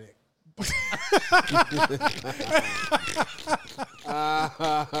pathetic.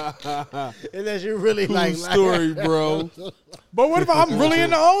 Unless you really Cool like story, bro. But what if I'm really in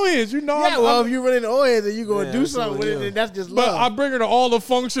the old heads? You know, Yeah, I'm, well, I'm- if you really in the old heads and you gonna Yeah, do that's something what with it it, is. then that's just but love. I bring her to all the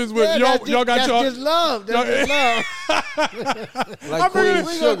functions with Yeah, y'all. that's Y'all got that's y'all. just love. That's just love. Like I bring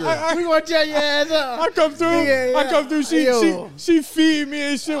Queen it- Sugar. We gonna tear your ass up. I come through. Yeah, I yeah. come through. Yo. She feed me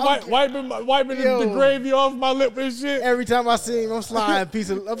and shit, wiping the Yo. gravy off my lip and shit. Every time I see him, I'm sliding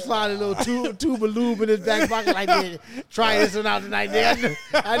a little tube of lube in his back pocket like this. Try this one out tonight, nigga.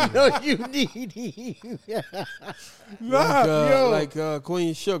 I know you need it. Nah, Like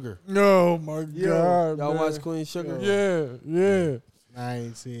Queen Sugar. oh my god, Y'all man. watch Queen Sugar? Yeah. I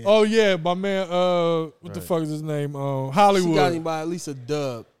ain't see it. Oh yeah, my man. What the fuck is his name? She got Hollywood. him by at least a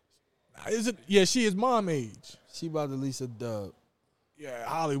dub. Is it? Yeah, she is mom age. She about at least a dub. Yeah,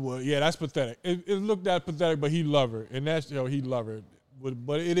 Hollywood. Yeah, that's pathetic. It looked that pathetic, but he love her, and that's he love her.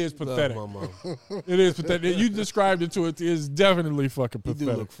 But it is pathetic. Love my mom. It is pathetic. You described it to it. It's definitely fucking He do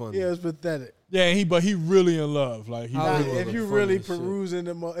pathetic. look funny. Yeah, it's pathetic. Yeah, but he really in love. Like he Nah, Nah, really, if you funny really as shit. perusing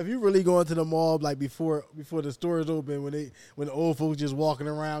the mall, if you really going to the mall like before the stores open, when the old folks just walking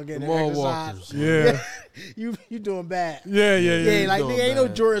around getting The their mall exercise, walkers. yeah, you doing bad. yeah. Yeah, like doing nigga, ain't no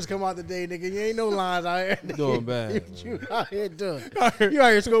bad. Jordans come out today, nigga. You ain't no lines out here. Nigga. Doing bad, You out here doing. You out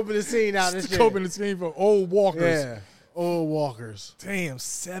here scoping the scene out and shit. Scoping the scene for old walkers. Yeah, old walkers. Damn,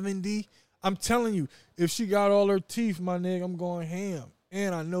 70. I'm telling you, if she got all her teeth, my nigga, I'm going ham.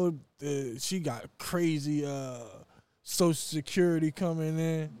 And I know she got crazy Social Security coming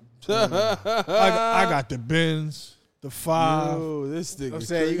in. I got the Benz, the 5. Yo, this nigga. I'm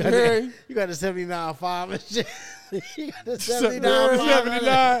saying crazy. you got the 79.5 and shit. You got the The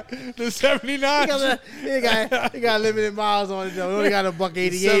 79.5. The 79. He got limited miles on it though. He only got a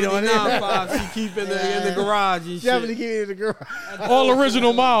 $1.88 on it. 79.5 she keep in the garage and Definitely shit. keep it in the garage. All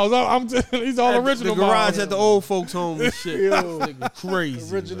original miles. He's all original The garage miles. at the old folks' home and shit. Yo. This nigga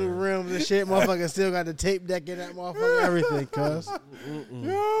crazy. Original man. rims and shit. Motherfucker still got the tape deck in that motherfucker. Everything, cuz.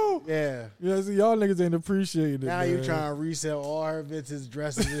 Yo. Yeah. Yeah, see, y'all niggas ain't appreciating it. Now you man. trying to resell all her vintage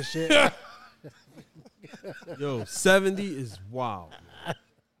dresses and shit. Yo, 70 is wild.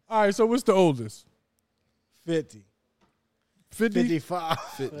 All right, so what's the oldest? 50. 50? 55.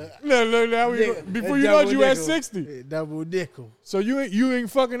 No, now before you know it, you at 60. Double nickel. So you ain't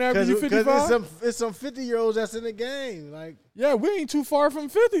fucking after you 55? Because it's some 50-year-olds that's in the game. Like, yeah, we ain't too far from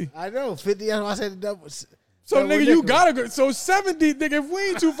 50. I know, 50. That's why I said the double. So, double nigga, nickel. you gotta go. So 70, nigga, if we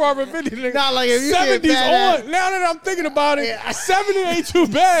ain't too far from 50, nigga. Not like if you get 70's badass. on. Now that I'm thinking about it, 70 ain't too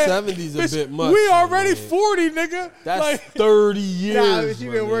bad. 70's a bit much. We already man. 40, nigga. That's like, 30 years. Nah, but you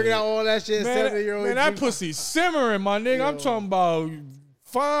my been working nigga. out all that shit. man, 70-year-old. man, that pussy simmering, my nigga. I'm talking about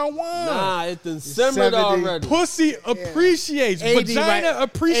fine wine. Nah, it done simmered 70. already. Pussy appreciates. Vagina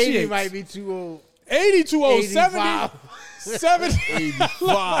appreciates. 80 might be too old. 80 too old. 85. 70.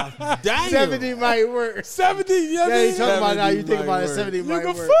 85. Damn. 70 might work. 70. You know what I Yeah, you mean? talking about now. You 70 think might about it. work. 70 You might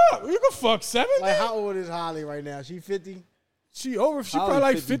can work. fuck. You can fuck 70. Like, how old is Holly right now? She 50? She over. She Holly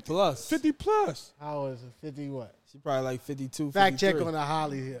probably like 50 plus. 50 plus. How old is it? 50 what? She probably like 52, Fact 53. check on the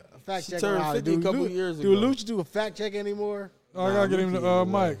Holly here. Fact She check on turned Holly. 50 a couple years Do ago. Luch do a fact check anymore? Oh, I gotta get him Lucky the ain't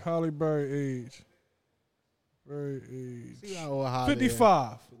mic. way. Holly Berry age. Berry See age. how old Holly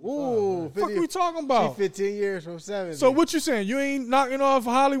 55. is. Ooh, Fuck 50. we talking She about? 15 years from 70. So what you saying? You ain't knocking off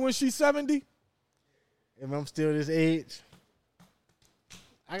Holly when she's 70? If I'm still this age,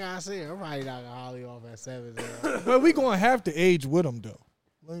 I gotta say, I'm probably knocking Holly off at 70. But we gonna have to age with him though.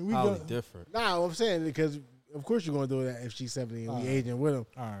 Like, we Holly gonna, different. Nah, I'm saying because of course you're gonna do that if she's 70 and we aging with him.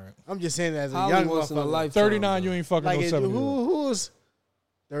 all right. I'm just saying that as a Holly young once in a motherfucker. lifetime. 39, you ain't fucking Like no if, 70. who's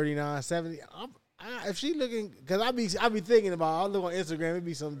 39, 70? If she looking, because I be thinking about, I'll look on Instagram, it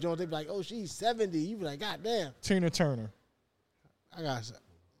be some joint, they be like, oh, she's 70. You be like, God damn. Tina Turner.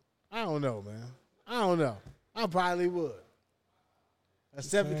 I don't know, man. I don't know. I probably would. A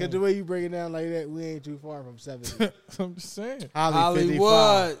 70, because the way you break it down like that, we ain't too far from 70. I'm just saying. Holly 55.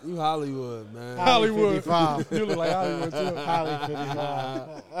 Hollywood. You Hollywood, man. Hollywood. 55. You look like Hollywood too. Holly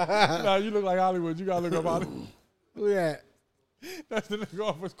 55. Nah, you look like Hollywood. You gotta look up Hollywood. Who that? That's the nigga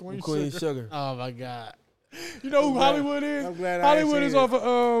off with Queen, Queen Sugar. Sugar. Oh, my God. You know who glad- Hollywood is? I'm glad I ain't Hollywood seen is it. off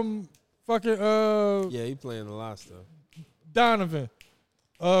of fucking Yeah, he playing a lot of stuff. Donovan.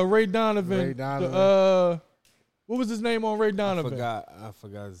 Ray Donovan. Ray Donovan. What was his name on Ray I Donovan?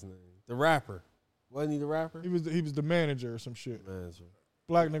 forgot his name. The rapper. Wasn't he the rapper? He was the manager or some shit. Manager.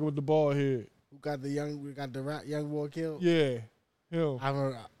 Black nigga with the bald head. Who got the young boy killed? Yeah. Him. I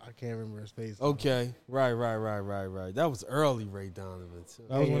can't remember his face. Okay. Right. That was early Ray Donovan, too.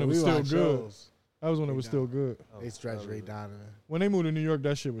 That was when it was We still watch good. shows. That was when it was still good. They stretched Ray Donovan. When they moved to New York,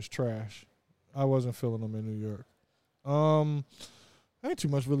 that shit was trash. I wasn't feeling them in New York. Ain't too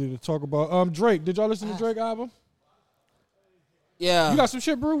much really to talk about. Drake, did y'all listen to Drake album? Yeah. You got some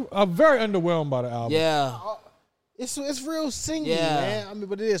shit, bro? I'm very underwhelmed by the album. Yeah. It's real singing, Yeah. man. I mean,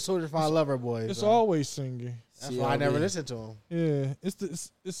 but it is Soulja Lover Boys. It's though. always singing. That's why I never CLB. listened to him. Yeah, it's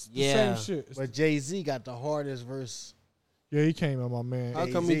the Yeah. same shit. It's- But Jay-Z got the hardest verse. yeah, he came at my man. How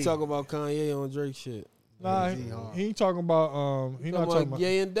come he AZ. talk about Kanye on Drake shit? Nah, Jay-Z hard. he ain't talking about he not talking about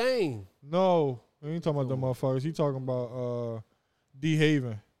Ye and Dane. no. He ain't talking about them motherfuckers. He talking about D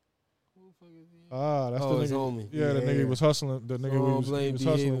Haven. That's Oh, the his nigga. homie. Yeah, the nigga he was hustling. The nigga So he was, blame he was D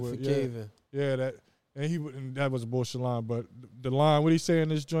hustling Haven with. for Yeah, caving. yeah, that and that was a bullshit line. But the line, what he say in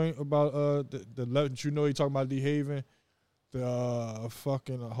this joint about the letting you know he talking about D Haven, the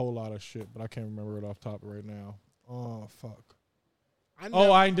fucking a whole lot of shit. But I can't remember it off top right now. Oh fuck.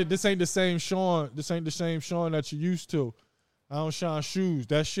 This ain't the same Sean. This ain't the same Sean that you used to. I don't shine shoes.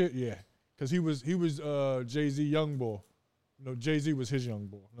 That shit, yeah. Cause he was Jay-Z young boy. No, Jay-Z was his young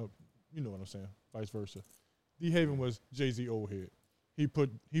boy. No, you know what I'm saying. Vice versa. D Haven was Jay-Z old head. He put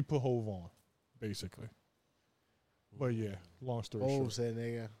Hove on, basically. But yeah, long story Hov short. said,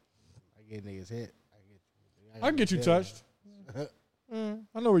 nigga, I get niggas hit. I can get you touched.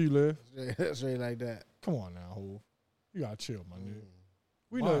 I know where you live. Straight like that. Come on now, Hove. You gotta chill, my nigga.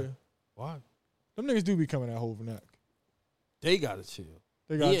 We Why? know Why? them niggas do be coming at Hove neck. They gotta chill.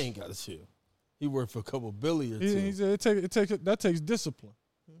 They He got ain't gotta chill. He worked for a couple billion or He two. said that takes discipline.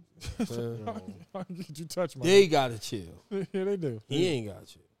 Man. I can get you touched, my They gotta chill. nigga. Yeah, they do. He ain't gotta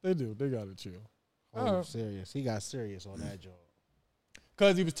chill. They do. They gotta chill. Hov serious. He got serious on that job.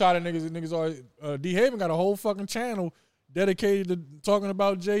 Cause he was tired of niggas. Niggas always D Haven got a whole fucking channel dedicated to talking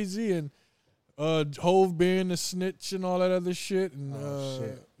about Jay-Z and Hove being the snitch and all that other shit. And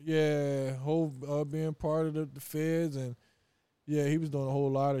shit. yeah, Hove being part of the feds and yeah, he was doing a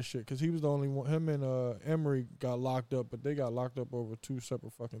whole lot of shit. Cause he was the only one. Him and Emery got locked up, but they got locked up over two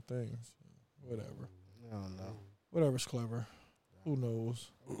separate fucking things. Whatever. I don't know. Whatever's clever. Who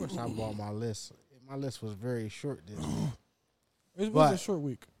knows? Of course, I bought my list. My list was very short this week. It was But- a short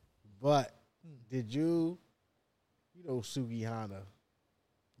week. But did you know Sugi Hana?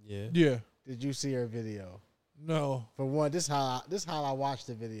 Yeah. Yeah. Did you see her video? No. For one, this how I watched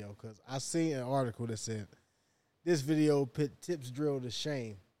the video because I seen an article that said this video put Tips Drill to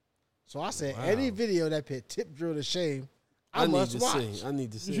shame. So I said any video that put Tip Drill to shame, I must watch. I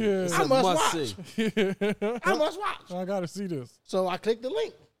need to see. Yeah. It's I a must must watch. see. I must watch. I gotta see this. So I clicked the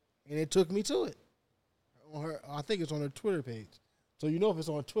link, and it took me to it. I think it's on her Twitter page. So you know if it's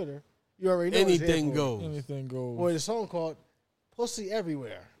on Twitter, you already know Anything goes. Anything goes. Or the song called "Pussy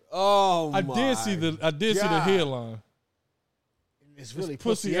Everywhere." Oh, I did see the headline. It's really It's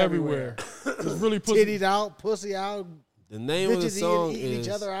pussy everywhere. It's really pussy. Tittied out, pussy out. The name of the Bitches song eating is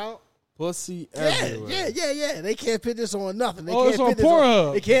each other out. Pussy Everywhere. Yeah. They can't put this on nothing. They Oh, can't it's on put this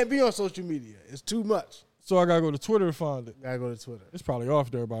Pornhub. It can't be on social media. It's too much. So I gotta go to Twitter to find it. Gotta go to Twitter. It's probably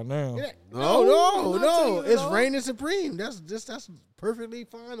off there by now. No. It's reigning supreme. That's perfectly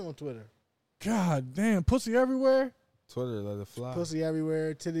fine on Twitter. God damn, pussy everywhere. Twitter, let it fly. Pussy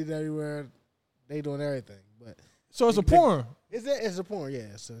everywhere, titties everywhere. They doing everything. But So it's a porn. it's a porn. Yeah,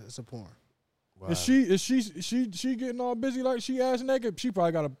 it's a porn. Wow. Is she getting all busy like she ass naked? She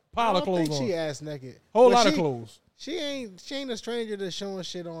probably got a pile of I don't clothes think on. she ass naked. Whole But lot of clothes. She ain't a stranger to showing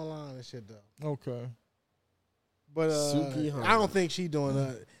shit online and shit though. Okay. But Suki Honda. I don't think she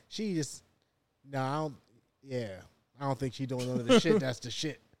doing she just I don't think she doing none of the shit. That's the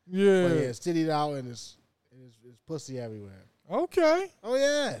shit. Yeah. But yeah, it's tittied out and it's pussy everywhere. Okay. Oh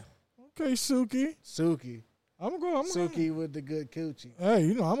yeah, Okay, Suki. Suki. I'm gonna Suki with the good coochie.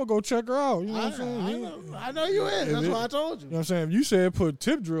 Hey, I'm gonna go check her out. You know what I'm saying? I know you is. That's what I told You you. know what I'm saying? You said put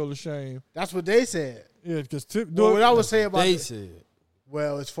Tip Drill to shame. That's what they said. Yeah, because Tip. Well, what I would say about They said.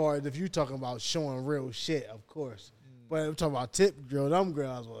 well, as far as if you talking about showing real shit, of course. But I'm talking about Tip Drill. Them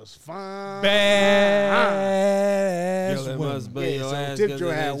girls was fine. Bad Girl, it women. must be Yeah, your so ass Tip 'cause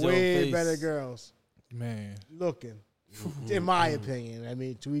Drill it had ain't your way face. better girls Man, looking, in my opinion. I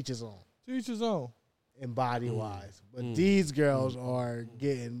mean, to each his own, to each his own. in body wise. But these girls are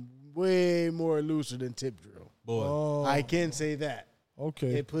getting way more looser than Tip Drill. Boy. Oh, I can say that.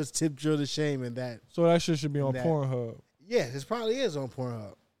 okay. It puts Tip Drill to shame in that. So that shit should be on That- Pornhub. Yes, it probably is on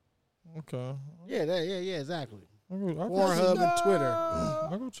Pornhub. Okay. Yeah, exactly. I go Pornhub and Twitter.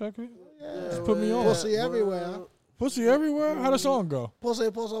 I go check it. Just put me on. Pussy everywhere. Pussy everywhere. How the song go? Pussy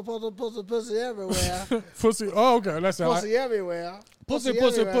everywhere. Pussy. Oh, okay. That's how. Pussy everywhere. Pussy everywhere.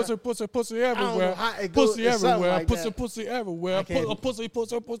 everywhere. Pussy I don't know how it goes. Pussy It's something everywhere. like Pussy that. everywhere. I can't- Pussy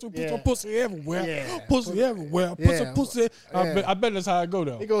Yeah. pussy everywhere. Yeah. Pussy everywhere. Yeah. Pussy. Yeah. I bet that's how it go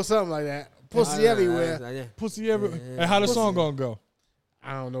though. It goes something like that. Pussy everywhere. Pussy everywhere. And how the song gonna go?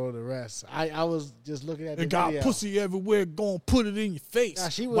 I don't know the rest. I was just looking at the It got video. pussy everywhere. Go and put it in your face. Nah,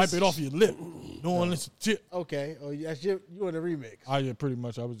 she was- Wipe it off your lip. Don't want this shit. Okay. Oh, that's you in the remix. Oh yeah, pretty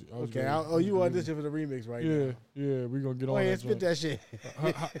much. I was Okay. ready. You on this shit for the remix right now. Yeah. We gonna get Oh on yeah, that. spit joint. that shit.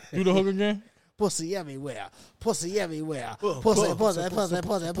 Do the hook again. Pussy everywhere. Pussy everywhere.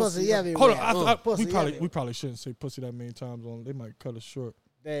 Pussy everywhere. Hold on. Pussy We everywhere. probably shouldn't say pussy that many times on. They might cut us short.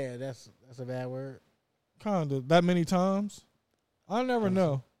 Damn, that's a bad word. Kinda that many times. I never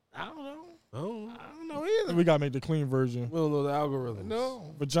know. I don't know. Oh, I don't know either. We gotta make the clean version. we don't know the algorithm.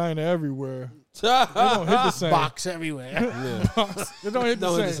 No. Vagina everywhere. They don't hit the same. Box everywhere. Yeah. It don't hit the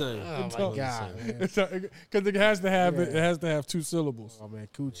Don't hit the same. same. Oh It's my all- god, man. Because it has to have Yeah. it has to have two syllables. Oh man,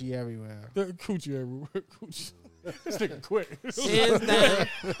 coochie everywhere. The coochie everywhere. Coochie. This nigga quick. Hands down.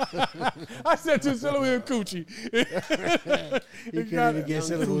 I said two syllables in coochie. You can't even get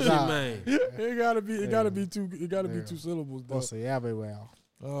syllables Coochie out. man. It gotta be two syllables though. Pussy everywhere.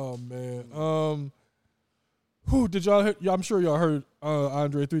 Oh man. Who did y'all hear? I'm sure y'all heard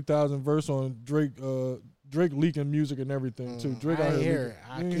Andre 3000 verse on Drake. Drake leaking music and everything too. Drake I out ain't here hear it.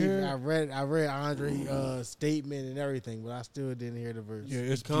 leaking. You ain't hear it? I read Andre's statement and everything, but I still didn't hear the verse. Yeah,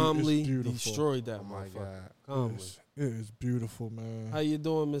 it's Calmly it's beautiful. destroyed that Oh my motherfucker. god. Calmly. It is beautiful, man. How you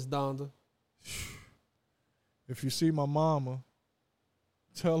doing, Miss Donda? If you see my mama,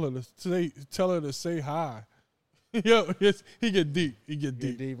 tell her to say hi. Yo, he get deep. He get Get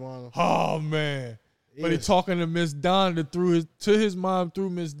deep. deep on him. Oh man. But he Yes. talking to Miss Donda to his mom through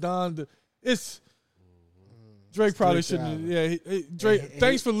Miss Donda. It's Drake probably Drake shouldn't. album. Yeah, Drake. And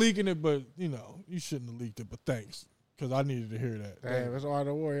Thanks for leaking it, but you shouldn't have leaked it. But thanks, because I needed to hear that. Damn, it's all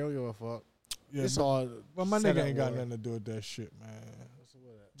the war. You don't give a fuck. Yeah, It's but, all. but my set nigga up ain't got war. nothing to do with that shit, man.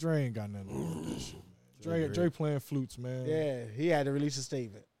 Dre ain't got nothing to do with that shit, man. Dre playing flutes, man. Yeah, he had to release a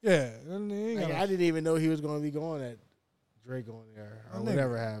statement. Yeah. And he ain't Like, gotta- I didn't even know he was going to be going at Drake on there or Nigga.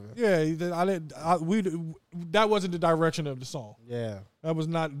 whatever happened. that wasn't the direction of the song. Yeah. That was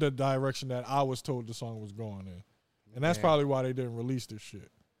not the direction that I was told the song was going in. And that's Yeah. probably why they didn't release this shit.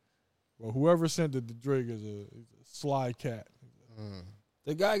 Well, whoever sent it to Drake is a sly cat.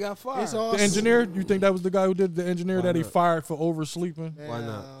 The guy got fired. It's awesome. The engineer, you think that was the guy who did the engineer Why that he not? fired for oversleeping? Yeah. Why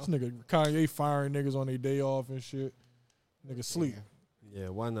not? This nigga Kanye firing niggas on their day off and shit. Nigga sleep. Yeah,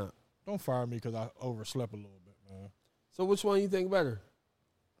 why not? Don't fire me because I overslept a little bit, man. So which one you think better?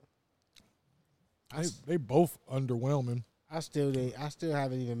 They both underwhelming. I still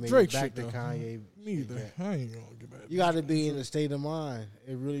haven't even made Drake it back shit, to though. Kanye. Neither. shit yet. I ain't gonna get back. You got to be in a state of mind.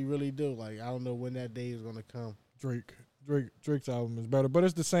 It really, really do. Like, I don't know when that day is gonna come. Drake's album is better, but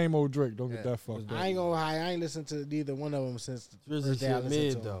it's the same old Drake. Don't get that fucked up. I ain't gonna lie. I ain't listened to neither one of them since the Drizzy first day I shit listened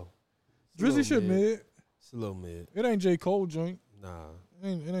mid to 'em. though. Drizzy shit mid. It's a little mid. It ain't J. Cole joint. Nah, It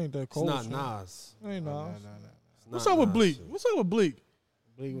ain't that it's Cole. not shit. Nas. It ain't No, Nas. no. It's What's not up with Nas Bleak? shit. What's up with Bleak?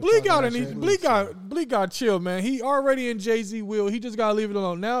 was Bleak talking out that and shit. Bleak got chill, man. He already in Jay-Z wheel. He just gotta leave it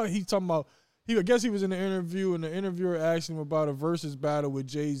alone. Now he's talking about I guess he was in the interview and the interviewer asked him about a versus battle with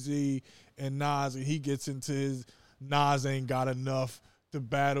Jay-Z and Nas, and he gets into his Nas ain't got enough to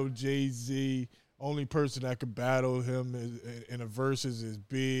battle Jay-Z. Only person that could battle him in a versus is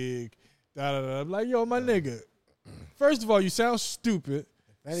Big. I'm like, yo, my nigga. First of all, you sound stupid.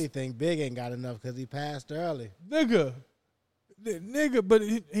 If anything, Big ain't got enough because he passed early. Nigga, but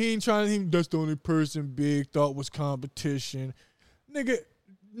he ain't trying. That's the only person Big thought was competition. Nigga,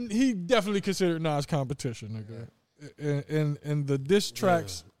 he definitely considered Nas competition, nigga. And the diss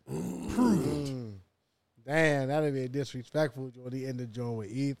tracks proved. Damn, that'd be a disrespectful when he ended joint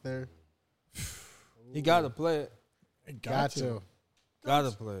with Ether. He got to play it. Got to. Got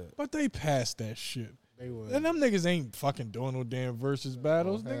to play it. But they passed that shit. They would. And them niggas ain't fucking doing no damn versus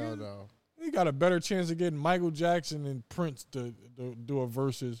battles, Hell nigga. no. He got a better chance of getting Michael Jackson and Prince to do a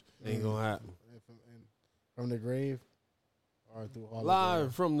versus. Ain't gonna happen. From the grave or through all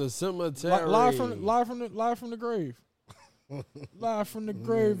Live from the cemetery. Live from the grave. Live from the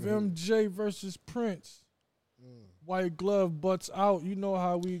grave, MJ versus Prince. White glove butts out. You know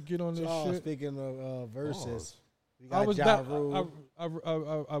how we get on this shit. Speaking of verses, we I got was Ja that.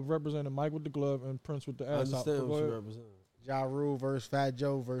 Rule. I represented Mike with the glove and Prince with the I ass out. understand Go what you ahead. represent. Ja Rule versus Fat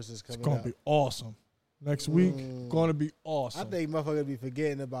Joe versus coming It's gonna up. be awesome. Next week, gonna be awesome. I think motherfuckers be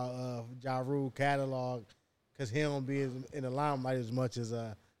forgetting about Ja Rule catalog because he don't be in the limelight as much as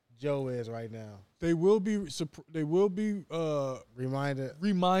Joe is right now. They will be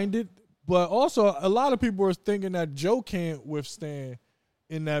Reminded. but also a lot of people are thinking that Joe can't withstand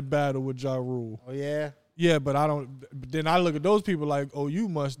in that battle with Ja Rule. Oh yeah. Yeah, but I don't. But then I look at those people like, oh, you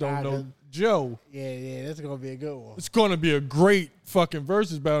must don't Nah, know the- Joe. Yeah, that's gonna be a good one. It's gonna be a great fucking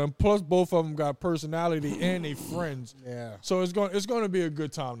versus battle. And plus, both of them got personality and they friends. Yeah. So it's gonna be a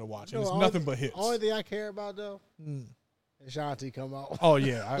good time to watch. And it's nothing but hits. Only thing I care about though, Ashanti come out. Oh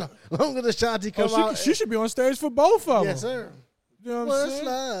yeah, Long as Ashanti come out. she should be on stage for both of them. Yes, sir. You know what I'm What's saying?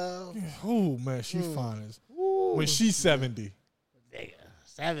 love? Oh man, she fine as when she's 70. Nigga,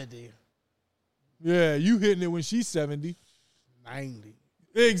 70, Yeah, you hitting it when she's 70. 90.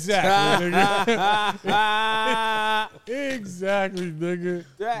 Exactly, nigga. Exactly, nigga.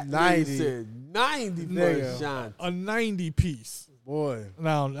 That 90. nigga said 90 for Nigga. Ashanti. A 90 piece. Boy.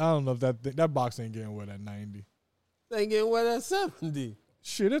 Now I don't know if that box ain't getting wet at 90. They getting wet at 70.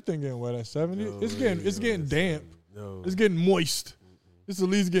 Shit, that thing getting wet at 70. No it's way, getting damp. No. It's getting moist. It's at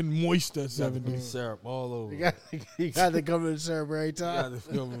least getting moist at 70. Syrup all over. You got to come in syrup every time.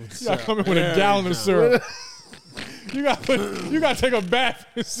 You gotta come in with a gallon of syrup. You gotta take a bath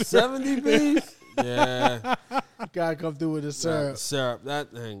in syrup. 70 piece? Yeah. You got to come through with the syrup. Syrup,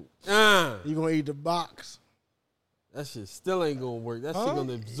 that thing. You going to eat the box. That shit still ain't gonna work. That shit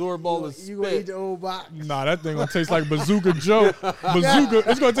gonna absorb all the You going to eat spit. the old box. Nah, that thing gonna taste like Bazooka Joe. Bazooka.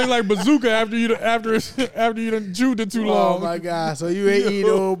 It's gonna taste like Bazooka after you done chewed it too Oh, long. my God. So you ain't eating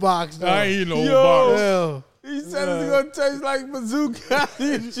the old box, though. I ain't eating no Yo. box. Hell. He said it's gonna taste like bazooka.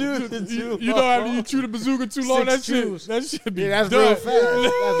 You chewed it too You know long. after you chew the bazooka too long, Six chews. that shit be Yeah, that's done. real fast.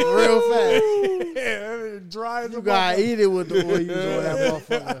 That's real fast. Yeah, dry as You a got to motherfucker. eat it with the way you doing that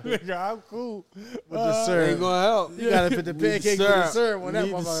motherfucker. Nigga, I'm cool. With the syrup. Ain't gonna help. You got to put the pancakes with the syrup on that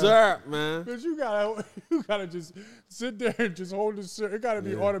Need the motherfucker. syrup, man. But you gotta just sit there and just hold the syrup. It gotta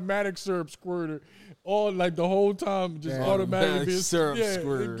be automatic syrup squirter, all like the whole time, just Yeah. automatically be Syrup it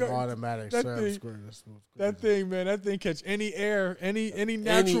squirter. go- Automatic that syrup thing- squirter. That thing, man, that thing catch any air, any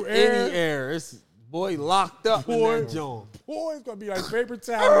natural Any air. air. It's boy locked up Boy. in that joint. Boy, it's gonna be like paper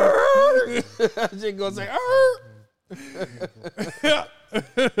towel. That shit gonna say,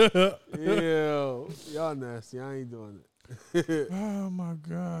 Ew. Y'all nasty. I ain't doing it. Oh my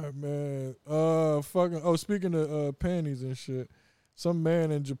god, man. Speaking of panties and shit, some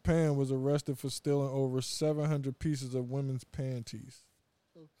man in Japan was arrested for stealing over 700 pieces of women's panties.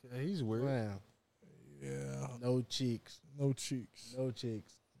 Yeah, he's weird. Wow. Yeah. No cheeks. No cheeks. No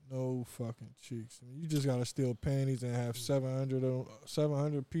cheeks. No fucking cheeks. I mean, you just gotta steal panties and have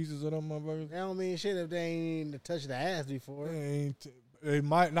 700 pieces of them motherfuckers. That don't mean shit if they ain't even touched the ass before. They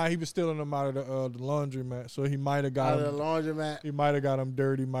might. Nah, he was stealing them out of the laundromat, so he might have got Out them. of the laundromat. He might have got them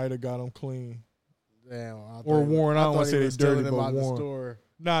dirty. Might have got them clean. Damn. Or worn. I don't want to say they dirty, but out worn. the store.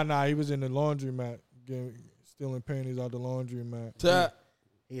 Nah. He was in the laundromat, stealing panties out the laundromat.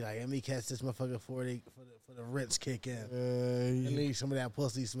 He like, let me catch this motherfucker for the rinse kick in. Yeah, At least some of that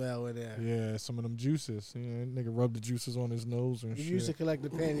pussy smell in there. yeah, some of them juices. You know, nigga rubbed the juices on his nose and You shit. used to collect the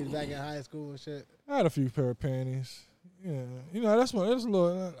panties back in high school and shit. I had a few pair of panties. Yeah, you know that's a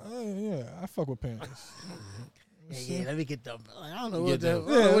little. Yeah, I fuck with panties. Yeah, let me get them. I don't know Get what them.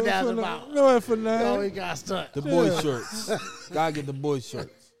 what that's about. No, for now. No, we got stuck. The boy shirts. Gotta get the boy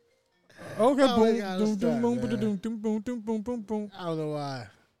shirts. Okay, Oh, we boom, gotta boom, start, boom, man. boom, boom, boom, boom, boom, boom, boom. I don't know why.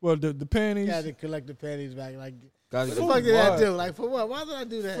 Well, the panties. You had to collect the panties back. Like, Gotta what get the For fuck did I what? do? Like, for what? Why did I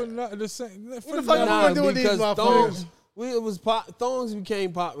do that? For not the same. What the fuck Nah, we doing these because motherfuckers? thongs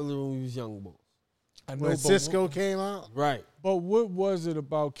became popular when we was young boys. I know, When but Cisco came out? Right. But what was it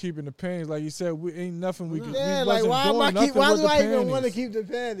about keeping the panties? Like you said, we ain't nothing we could. Yeah, we like, wasn't why doing nothing why with do the I even panties. want to keep the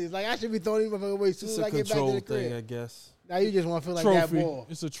panties? Like, I should be throwing these motherfuckers away as soon It's as a I get back to control the crib. thing, I guess. Now you just want to feel like that Trophy. boy.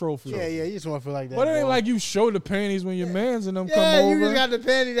 It's a trophy. Yeah, you just want to feel like that. But it ain't boy. like you show the panties when your mans and them come Yeah, over. you just got the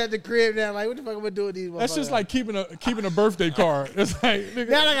panties at the crib now. Like, what the fuck am I doing with these motherfuckers? That's just like keeping a birthday card. It's like nigga,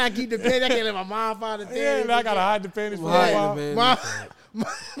 now I gotta keep the panties. I can't let my mom find the panties. yeah, now I gotta hide the panties for a Hide while. the Mom,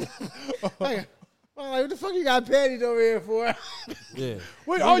 panties. I'm like, what the fuck you got panties over here for? Yeah.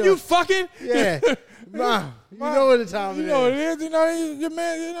 Wait, are you fucking? Yeah, Mom, you know what the time You it know is. it is. You know your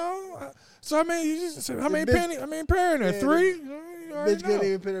man. You know. So I mean, you just how many bitch- panties? I mean, pair in there. Yeah, 3. You already Bitch couldn't know.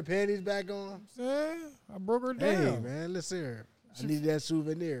 even put her panties back on. Yeah, I broke her down. Hey, man, listen here. I need that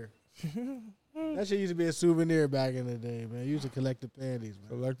souvenir. That shit used to be a souvenir back in the day, man. You used to collect the panties, man.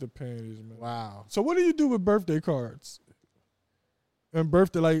 Collect the panties, man. Wow. So what do you do with birthday cards? And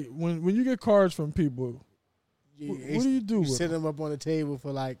birthday, like when you get cards from people, what do you do You with set them? them up on the table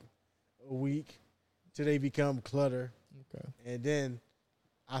for like a week till they become clutter, Okay, and then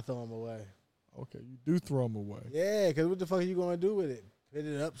I throw them away. okay, you do throw them away. Yeah, because what the fuck are you going to do with it? Put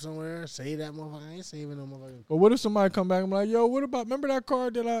it up somewhere, save that motherfucker. I ain't saving no motherfucker. But what if somebody come back and be like, yo, what about, remember that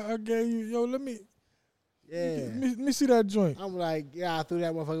card that I gave you? Yo, let me see that joint. I'm like, yeah, I threw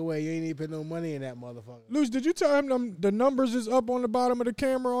that motherfucker away. You ain't even put no money in that motherfucker. Luce, did you tell him the numbers is up on the bottom of the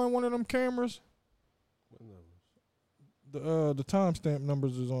camera on one of them cameras? The timestamp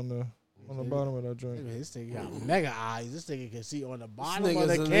numbers is on the bottom of that joint. This nigga got mega eyes. This nigga can see on the bottom of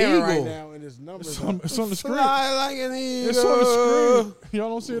nigga's the an camera right eagle. now, and his numbers. It's on the screen. Fly like an eagle. It's on the screen. Y'all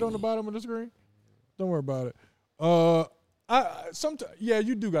don't see it on the bottom of the screen? Don't worry about it. Yeah,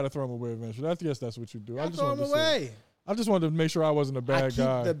 you do got to throw them away eventually. I guess that's what you do. I throw them away. I just wanted to make sure I wasn't a I bad keep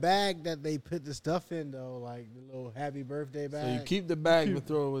guy. the bag that they put the stuff in though, like the little happy birthday bag. So you keep the bag but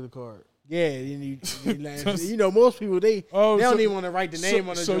throw away the card. Yeah, and you know most people they don't even want to write the name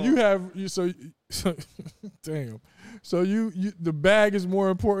on the So joint. you have damn. So you the bag is more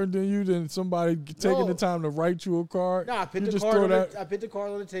important than you than somebody taking the time to write you a card. Nah, I put You the just card. throw On that. I put the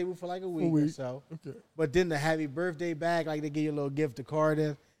card on the table for like a week or so. Okay. But then the happy birthday bag, like they give you a little gift, the card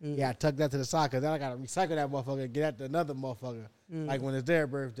in. Yeah, I tuck that to the side because then I gotta recycle that motherfucker and get at the another motherfucker. Like when it's their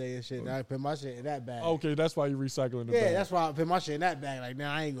birthday and shit. Now I put my shit in that bag. Okay, that's why you're recycling the Yeah, bag. that's why I put my shit in that bag. Like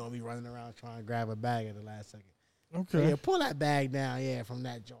now I ain't gonna be running around trying to grab a bag at the last second. Okay. Yeah, pull that bag down, from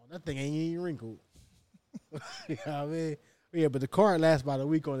that joint. That thing ain't even wrinkled. You know what I mean? Yeah, but the card lasts about a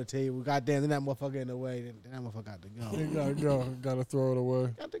week on the table. Goddamn, then that motherfucker in the way, then that motherfucker got to go. You gotta go. Gotta throw it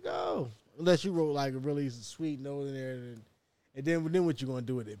away. Got to go. Unless you wrote like a really sweet note in there, and then what you gonna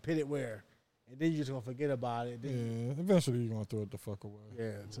do with it? Put it where? And then you just gonna forget about it. Then, Yeah, eventually you're gonna throw it the fuck away.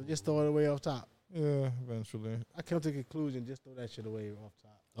 yeah. So just throw it away off top. Yeah, eventually. I come to the conclusion, just throw that shit away off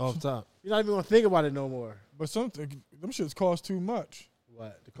top. Off top. You're not even gonna think about it no more. But them shits cost too much.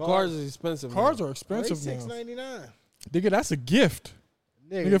 What? The Cards is expensive. Cards now. are expensive $6.99. now. Nigga, that's a gift.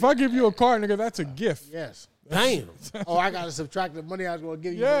 Nigga, Nigga, if I give you a card, nigga, that's a gift. yes. Damn. Oh, I gotta subtract the money I was gonna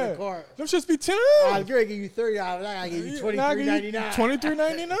give you Yeah. from the card. Them shits be 10. I was gonna give you $30. I gotta give you $23.99.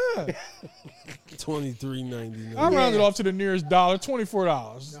 $23.99. $23.99. I round it off to the nearest dollar,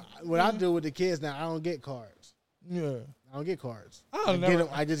 $24. What I do with the kids now, I don't get cards. Yeah. I don't get cards. I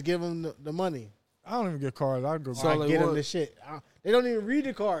I just give them the money. I don't even get cards. I go. So I like get them what? the shit. They don't even read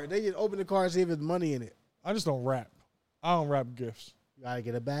the card. They just open the card and see if there's money in it. I just don't wrap. I don't wrap gifts. You gotta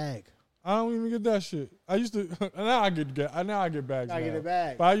get a bag. I don't even get that shit. I used to. Now I get bags. You gotta get a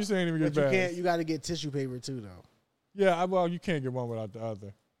bag. But I used to ain't even But get you bags. can't. You gotta get tissue paper too, though. Yeah, well, you can't get one without the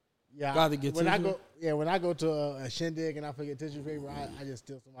other. Yeah, Gotta get when tissue? when I go to a shindig and I forget tissue paper, I just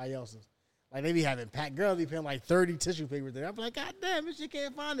steal somebody else's. Like they be having packed girls be paying like 30 tissue papers there. I'm like, God damn, this shit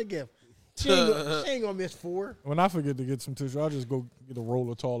can't find a gift. She ain't gonna miss 4. When I forget to get some tissue, I just go get a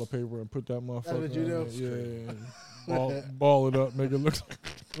roll of toilet paper and put that motherfucker. That's what you do? Yeah, and ball it up, make it look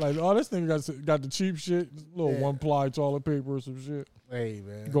like oh, this thing got the cheap shit, little 1-ply toilet paper or some shit. Hey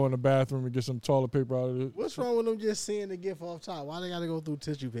man, Go in the bathroom and get some toilet paper out of it. what's wrong with them just seeing the gift off top? Why they gotta go through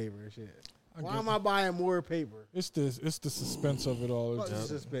tissue paper and shit? Why am I buying more paper? It's the suspense of it all. Fuck the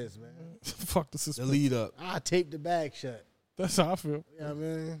suspense, man. Fuck the The suspense. lead up. I tape the bag shut. That's how I feel. Yeah,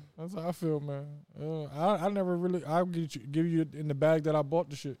 man. That's how I feel, man. I never really. I'll give you in the bag that I bought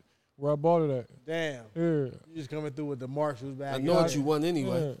the shit. Where I bought it at. Damn. Yeah. You just coming through with the Marshall's bag. I know what you want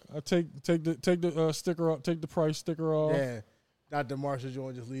anyway. Yeah. I take the sticker off, take the price sticker off. Yeah. Not the Marshall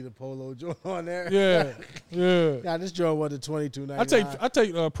joint, just leave the polo joint on there. Yeah. Yeah. Nah, this joint was the $22.99. I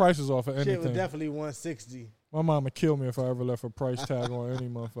take prices off of Shit was anything. definitely $160. My mom would kill me if I ever left a price tag on any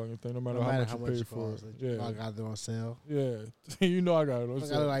motherfucking thing, no matter how much you paid for it. costs. Yeah. I got it on sale. Yeah. You know I got it on I got it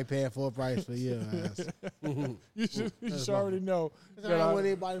sale. like paying full price for you. You should already know. I don't want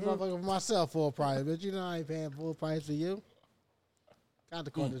anybody motherfucker for myself full price, but you know I ain't paying full price for you. Got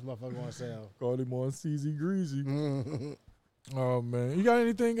to call this motherfucker on sale. Called him on CZ Greasy. Oh, man. You got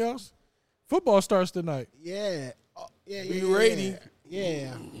anything else? Football starts tonight. Yeah. Oh, yeah. Be ready.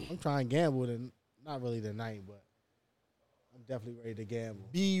 Yeah. I'm trying to gamble. Not really tonight, but I'm definitely ready to gamble.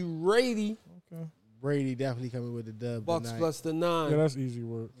 Be ready. Okay. Brady definitely coming with the dub Bucks tonight. plus the 9. Yeah, that's easy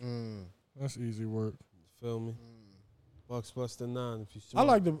work. Mm. That's easy work. Feel me? Bucks plus the 9. If you I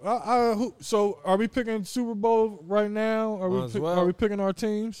like the. So, are we picking Super Bowl right now? Are we picking our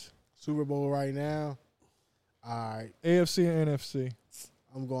teams? Super Bowl right now. All right. AFC and NFC.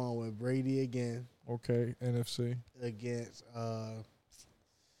 I'm going with Brady again Okay, NFC. against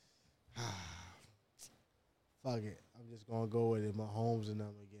fuck it. I'm just gonna go with it. Mahomes and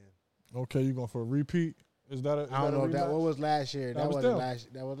them again. Okay, you going for a repeat? Is that a? I don't know that that. What was last year? That was wasn't them.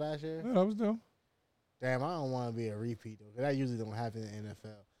 last. That was last year. Yeah, that was them. Damn, I don't want to be a repeat though, 'cause that usually don't happen in the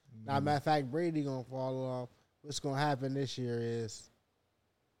NFL. Now, matter of fact, Brady gonna fall off. What's gonna happen this year is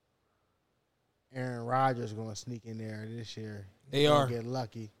Aaron Rodgers gonna sneak in there this year. He AR. gonna get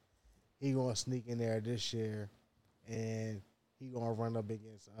lucky. He gonna sneak in there this year, and he gonna run up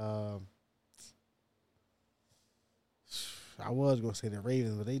against. I was gonna say the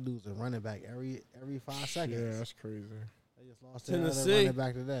Ravens, but they lose a running back every 5 seconds. Yeah, that's crazy. They just lost to another Tennessee. running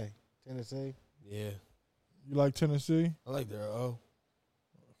back today. Tennessee. Yeah. You like Tennessee? I like their O.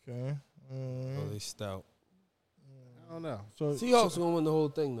 Okay. Oh, they stout. I don't know. So Seahawks going to win the whole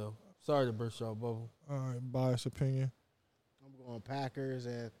thing, though. Sorry to burst y'all bubble. all right, biased opinion. I'm going Packers,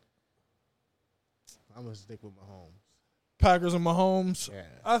 and I'm gonna stick with Mahomes. Packers and Mahomes. Yeah.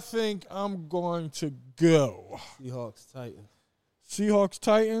 I think I'm going to go Seahawks, Titans. Seahawks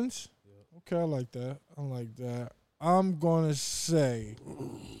Titans. Okay, I like that. I like that. I'm going to say.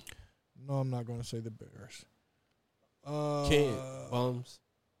 No, I'm not going to say the Bears. Can't. Bums.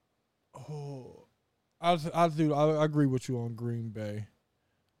 Oh, I agree with you on Green Bay.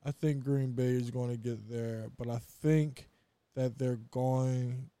 I think Green Bay is going to get there, but I think that they're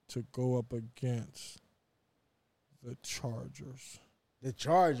going to go up against the Chargers. The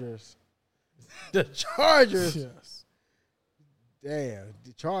Chargers. The Chargers. Yes. Damn.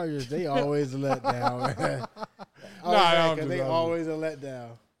 The Chargers, they always a letdown, man. I don't do They that. always a letdown.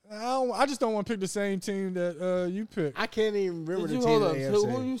 I just don't want to pick the same team that you picked. I can't even remember Did the you team hold in up? the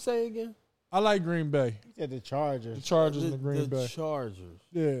AFC. Who you say again? I like Green Bay. You said the Chargers. The Chargers and the Green the Bay. Chargers.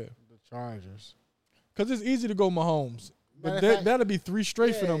 Yeah. The Chargers. Because it's easy to go Mahomes. But Matter of fact- that'll be 3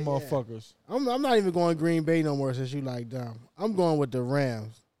 straight for them Yeah, yeah. motherfuckers. I'm not even going Green Bay no more since you like them. I'm going with the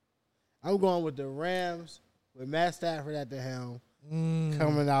Rams. I'm going with the Rams with Matt Stafford at the helm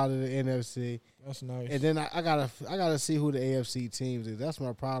coming out of the NFC. That's nice. And then I gotta see who the AFC teams is. That's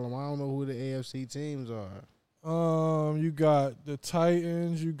my problem. I don't know who the AFC teams are. You got the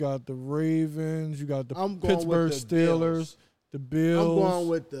Titans, you got the Ravens, you got the I'm going Pittsburgh with the Steelers, Bills. the Bills. I'm going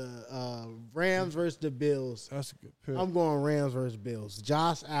with the Rams versus the Bills. That's a good pick. I'm going Rams versus Bills.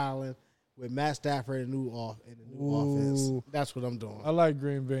 Josh Allen with Matt Stafford and the new offense. Ooh. That's what I'm doing. I like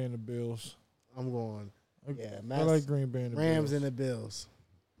Green Bay and the Bills. I'm going. Yeah, I like Green Bay and the Rams Bills. and the Bills.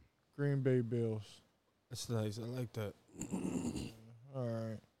 Green Bay Bills. That's nice. I like that. All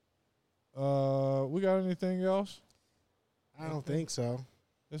right. We got anything else? I don't think so.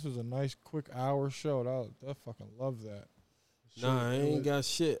 This was a nice, quick hour show. I fucking love that. Nah, I ain't got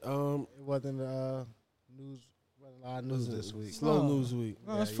shit. It wasn't news. Wasn't a lot of news this week. Slow No. news week.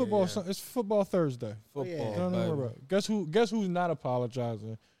 No, it's Yeah, football. yeah. It's football Thursday. Football. yeah. Don't worry baby. about it. Guess who's not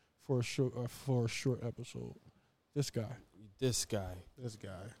apologizing for a short episode. This guy.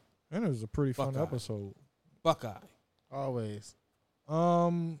 And it was a pretty fun episode. Buckeye. Always.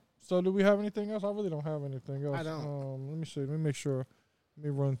 So do we have anything else? I really don't have anything else. I don't. Let me see. Let me make sure. Let me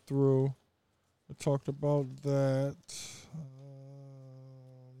run through. I talked about that.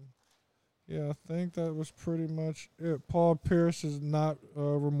 Yeah, I think that was pretty much it. Paul Pierce is not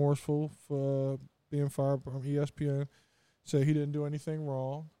remorseful for being fired from ESPN. Said he didn't do anything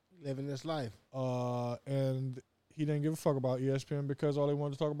wrong. Living this life. And he didn't give a fuck about ESPN because all they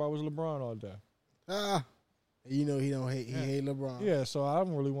wanted to talk about was LeBron all day. You know he don't hate. He hate LeBron. Yeah, so I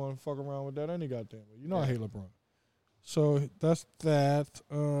don't really want to fuck around with that any goddamn way. You know I hate LeBron. So that's that.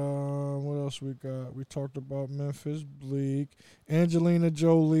 What else we got? We talked about Memphis Bleak. Angelina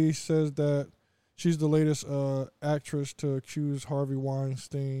Jolie says that she's the latest actress to accuse Harvey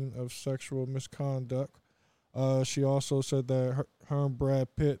Weinstein of sexual misconduct. She also said that her and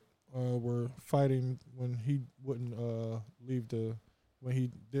Brad Pitt were fighting when he wouldn't when he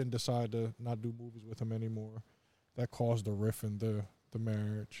didn't decide to not do movies with him anymore. That caused a rift in the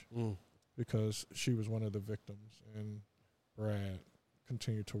marriage because she was one of the victims and Brad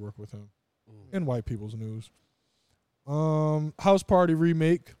continued to work with him. In white people's news. House Party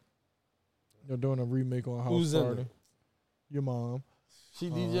remake. They're doing a remake on House Party. Your mom. She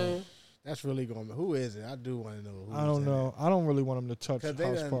DJing? That's really going to be. Who is it? I do want to know who I don't know. I don't really want them to touch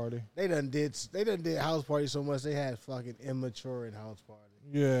House Party. They done did House Party so much they had fucking immature in House Party.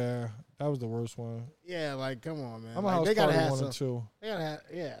 Yeah, that was the worst one. Yeah, like come on, man. I'm like, a House Party 1 and 2. They gotta have,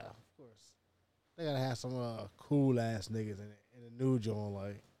 yeah, of course. They gotta have some cool ass niggas in a new joint,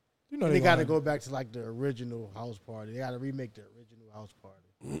 like. You know they gotta go back to like the original House Party. They gotta remake the original House Party.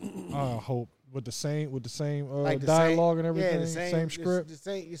 I hope with the same like the dialogue same, and everything, yeah, same script. The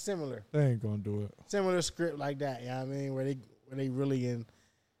same, similar. They ain't gonna do it. Similar script like that. Yeah, you know I mean, where they really in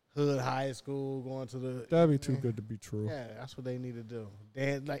hood high school going to the. That'd be too good to be true. Yeah, that's what they need to do.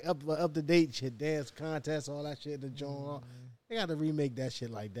 Dance like up to date shit, dance contests, all that shit. The joint, they got to remake that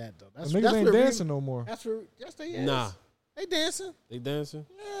shit like that though. That's niggas ain't dancing no more. That's for they is. Nah, they dancing. They dancing.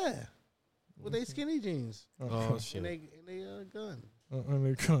 Yeah, with they skinny jeans. Oh shit. And they gun. And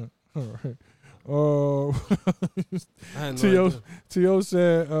they gun. All right. T.O.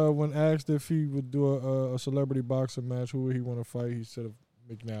 said when asked if he would do a celebrity boxing match, who would he want to fight? He said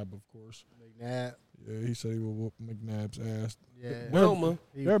McNabb, of course. McNabb. Yeah, he said he would whoop McNabb's ass. Yeah.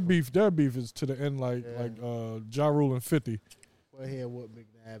 Their beef is to the end like Ja Rule and 50. Well, he'll whoop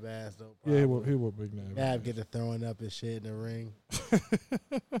McNabb ass though. Probably. Yeah, he whoop McNabb. McNabb get to throwing up and shit in the ring.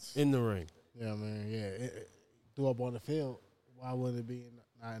 In the ring. Yeah, man. Yeah, threw up on the field. Why wouldn't it be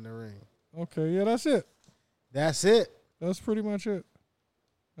not in the ring? Okay, yeah, that's it. That's it. That's pretty much it.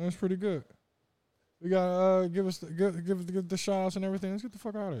 That's pretty good. We got give the shout outs and everything. Let's get the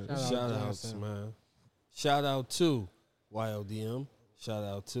fuck out of here. Shout outs, man. Shout out to YLDM. Shout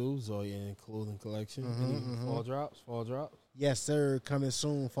out to Zoya and Clothing Collection. Fall drops. Yes, sir. Coming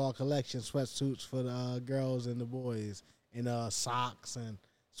soon. Fall collection. Sweatsuits for the girls and the boys, and socks and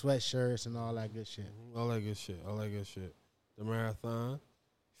sweatshirts and all that good shit. All that good shit. The marathon.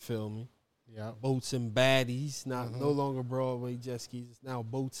 Feel me? Yeah. Boats and baddies. No longer Broadway jet skis. It's now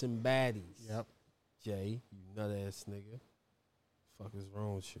boats and baddies. Yep. Jay, you nut ass nigga. Fuck is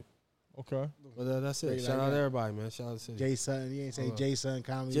wrong with you? Okay. But that's it. Shout out to everybody, man. Shout out to Jay Sutton. You ain't say Jay Sutton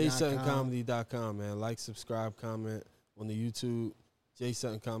Comedy. JaySuttonComedy.com, man. Like, subscribe, comment on the YouTube.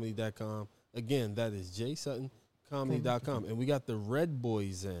 JaySuttonComedy.com. Again, that is JaySuttonComedy.com. And we got the Red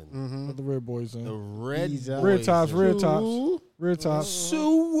Boys in. Got the Red Boys in. The Red Boys. Rear tops.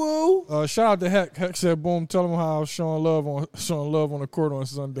 So shout out to Heck. Heck said, "Boom, tell him how I was showing love on the court on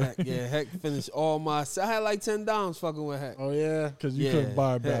Sunday." Heck finished all my. I had like $10 fucking with Heck. Oh yeah, because you couldn't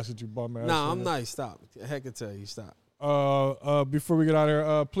buy a basket. You bought my. Nah, I'm nice. Stop. Heck can tell you stop. Before we get out of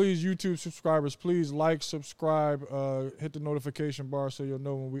here, please YouTube subscribers, please like, subscribe, hit the notification bar so you'll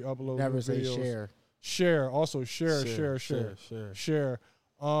know when we upload. Never new say videos. share. Also share.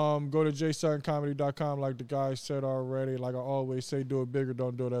 Go to JaySuttonComedy.com like the guy said already. Like I always say, do it bigger,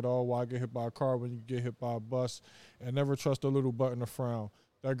 don't do it at all. Why get hit by a car when you get hit by a bus? And never trust a little button to frown.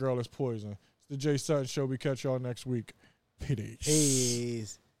 That girl is poison. It's the Jay Sutton Show. We catch y'all next week.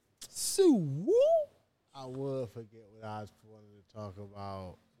 Peace. I would forget what I was wanting to talk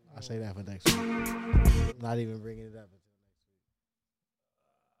about. I'll say that for next week. I'm not even bringing it up.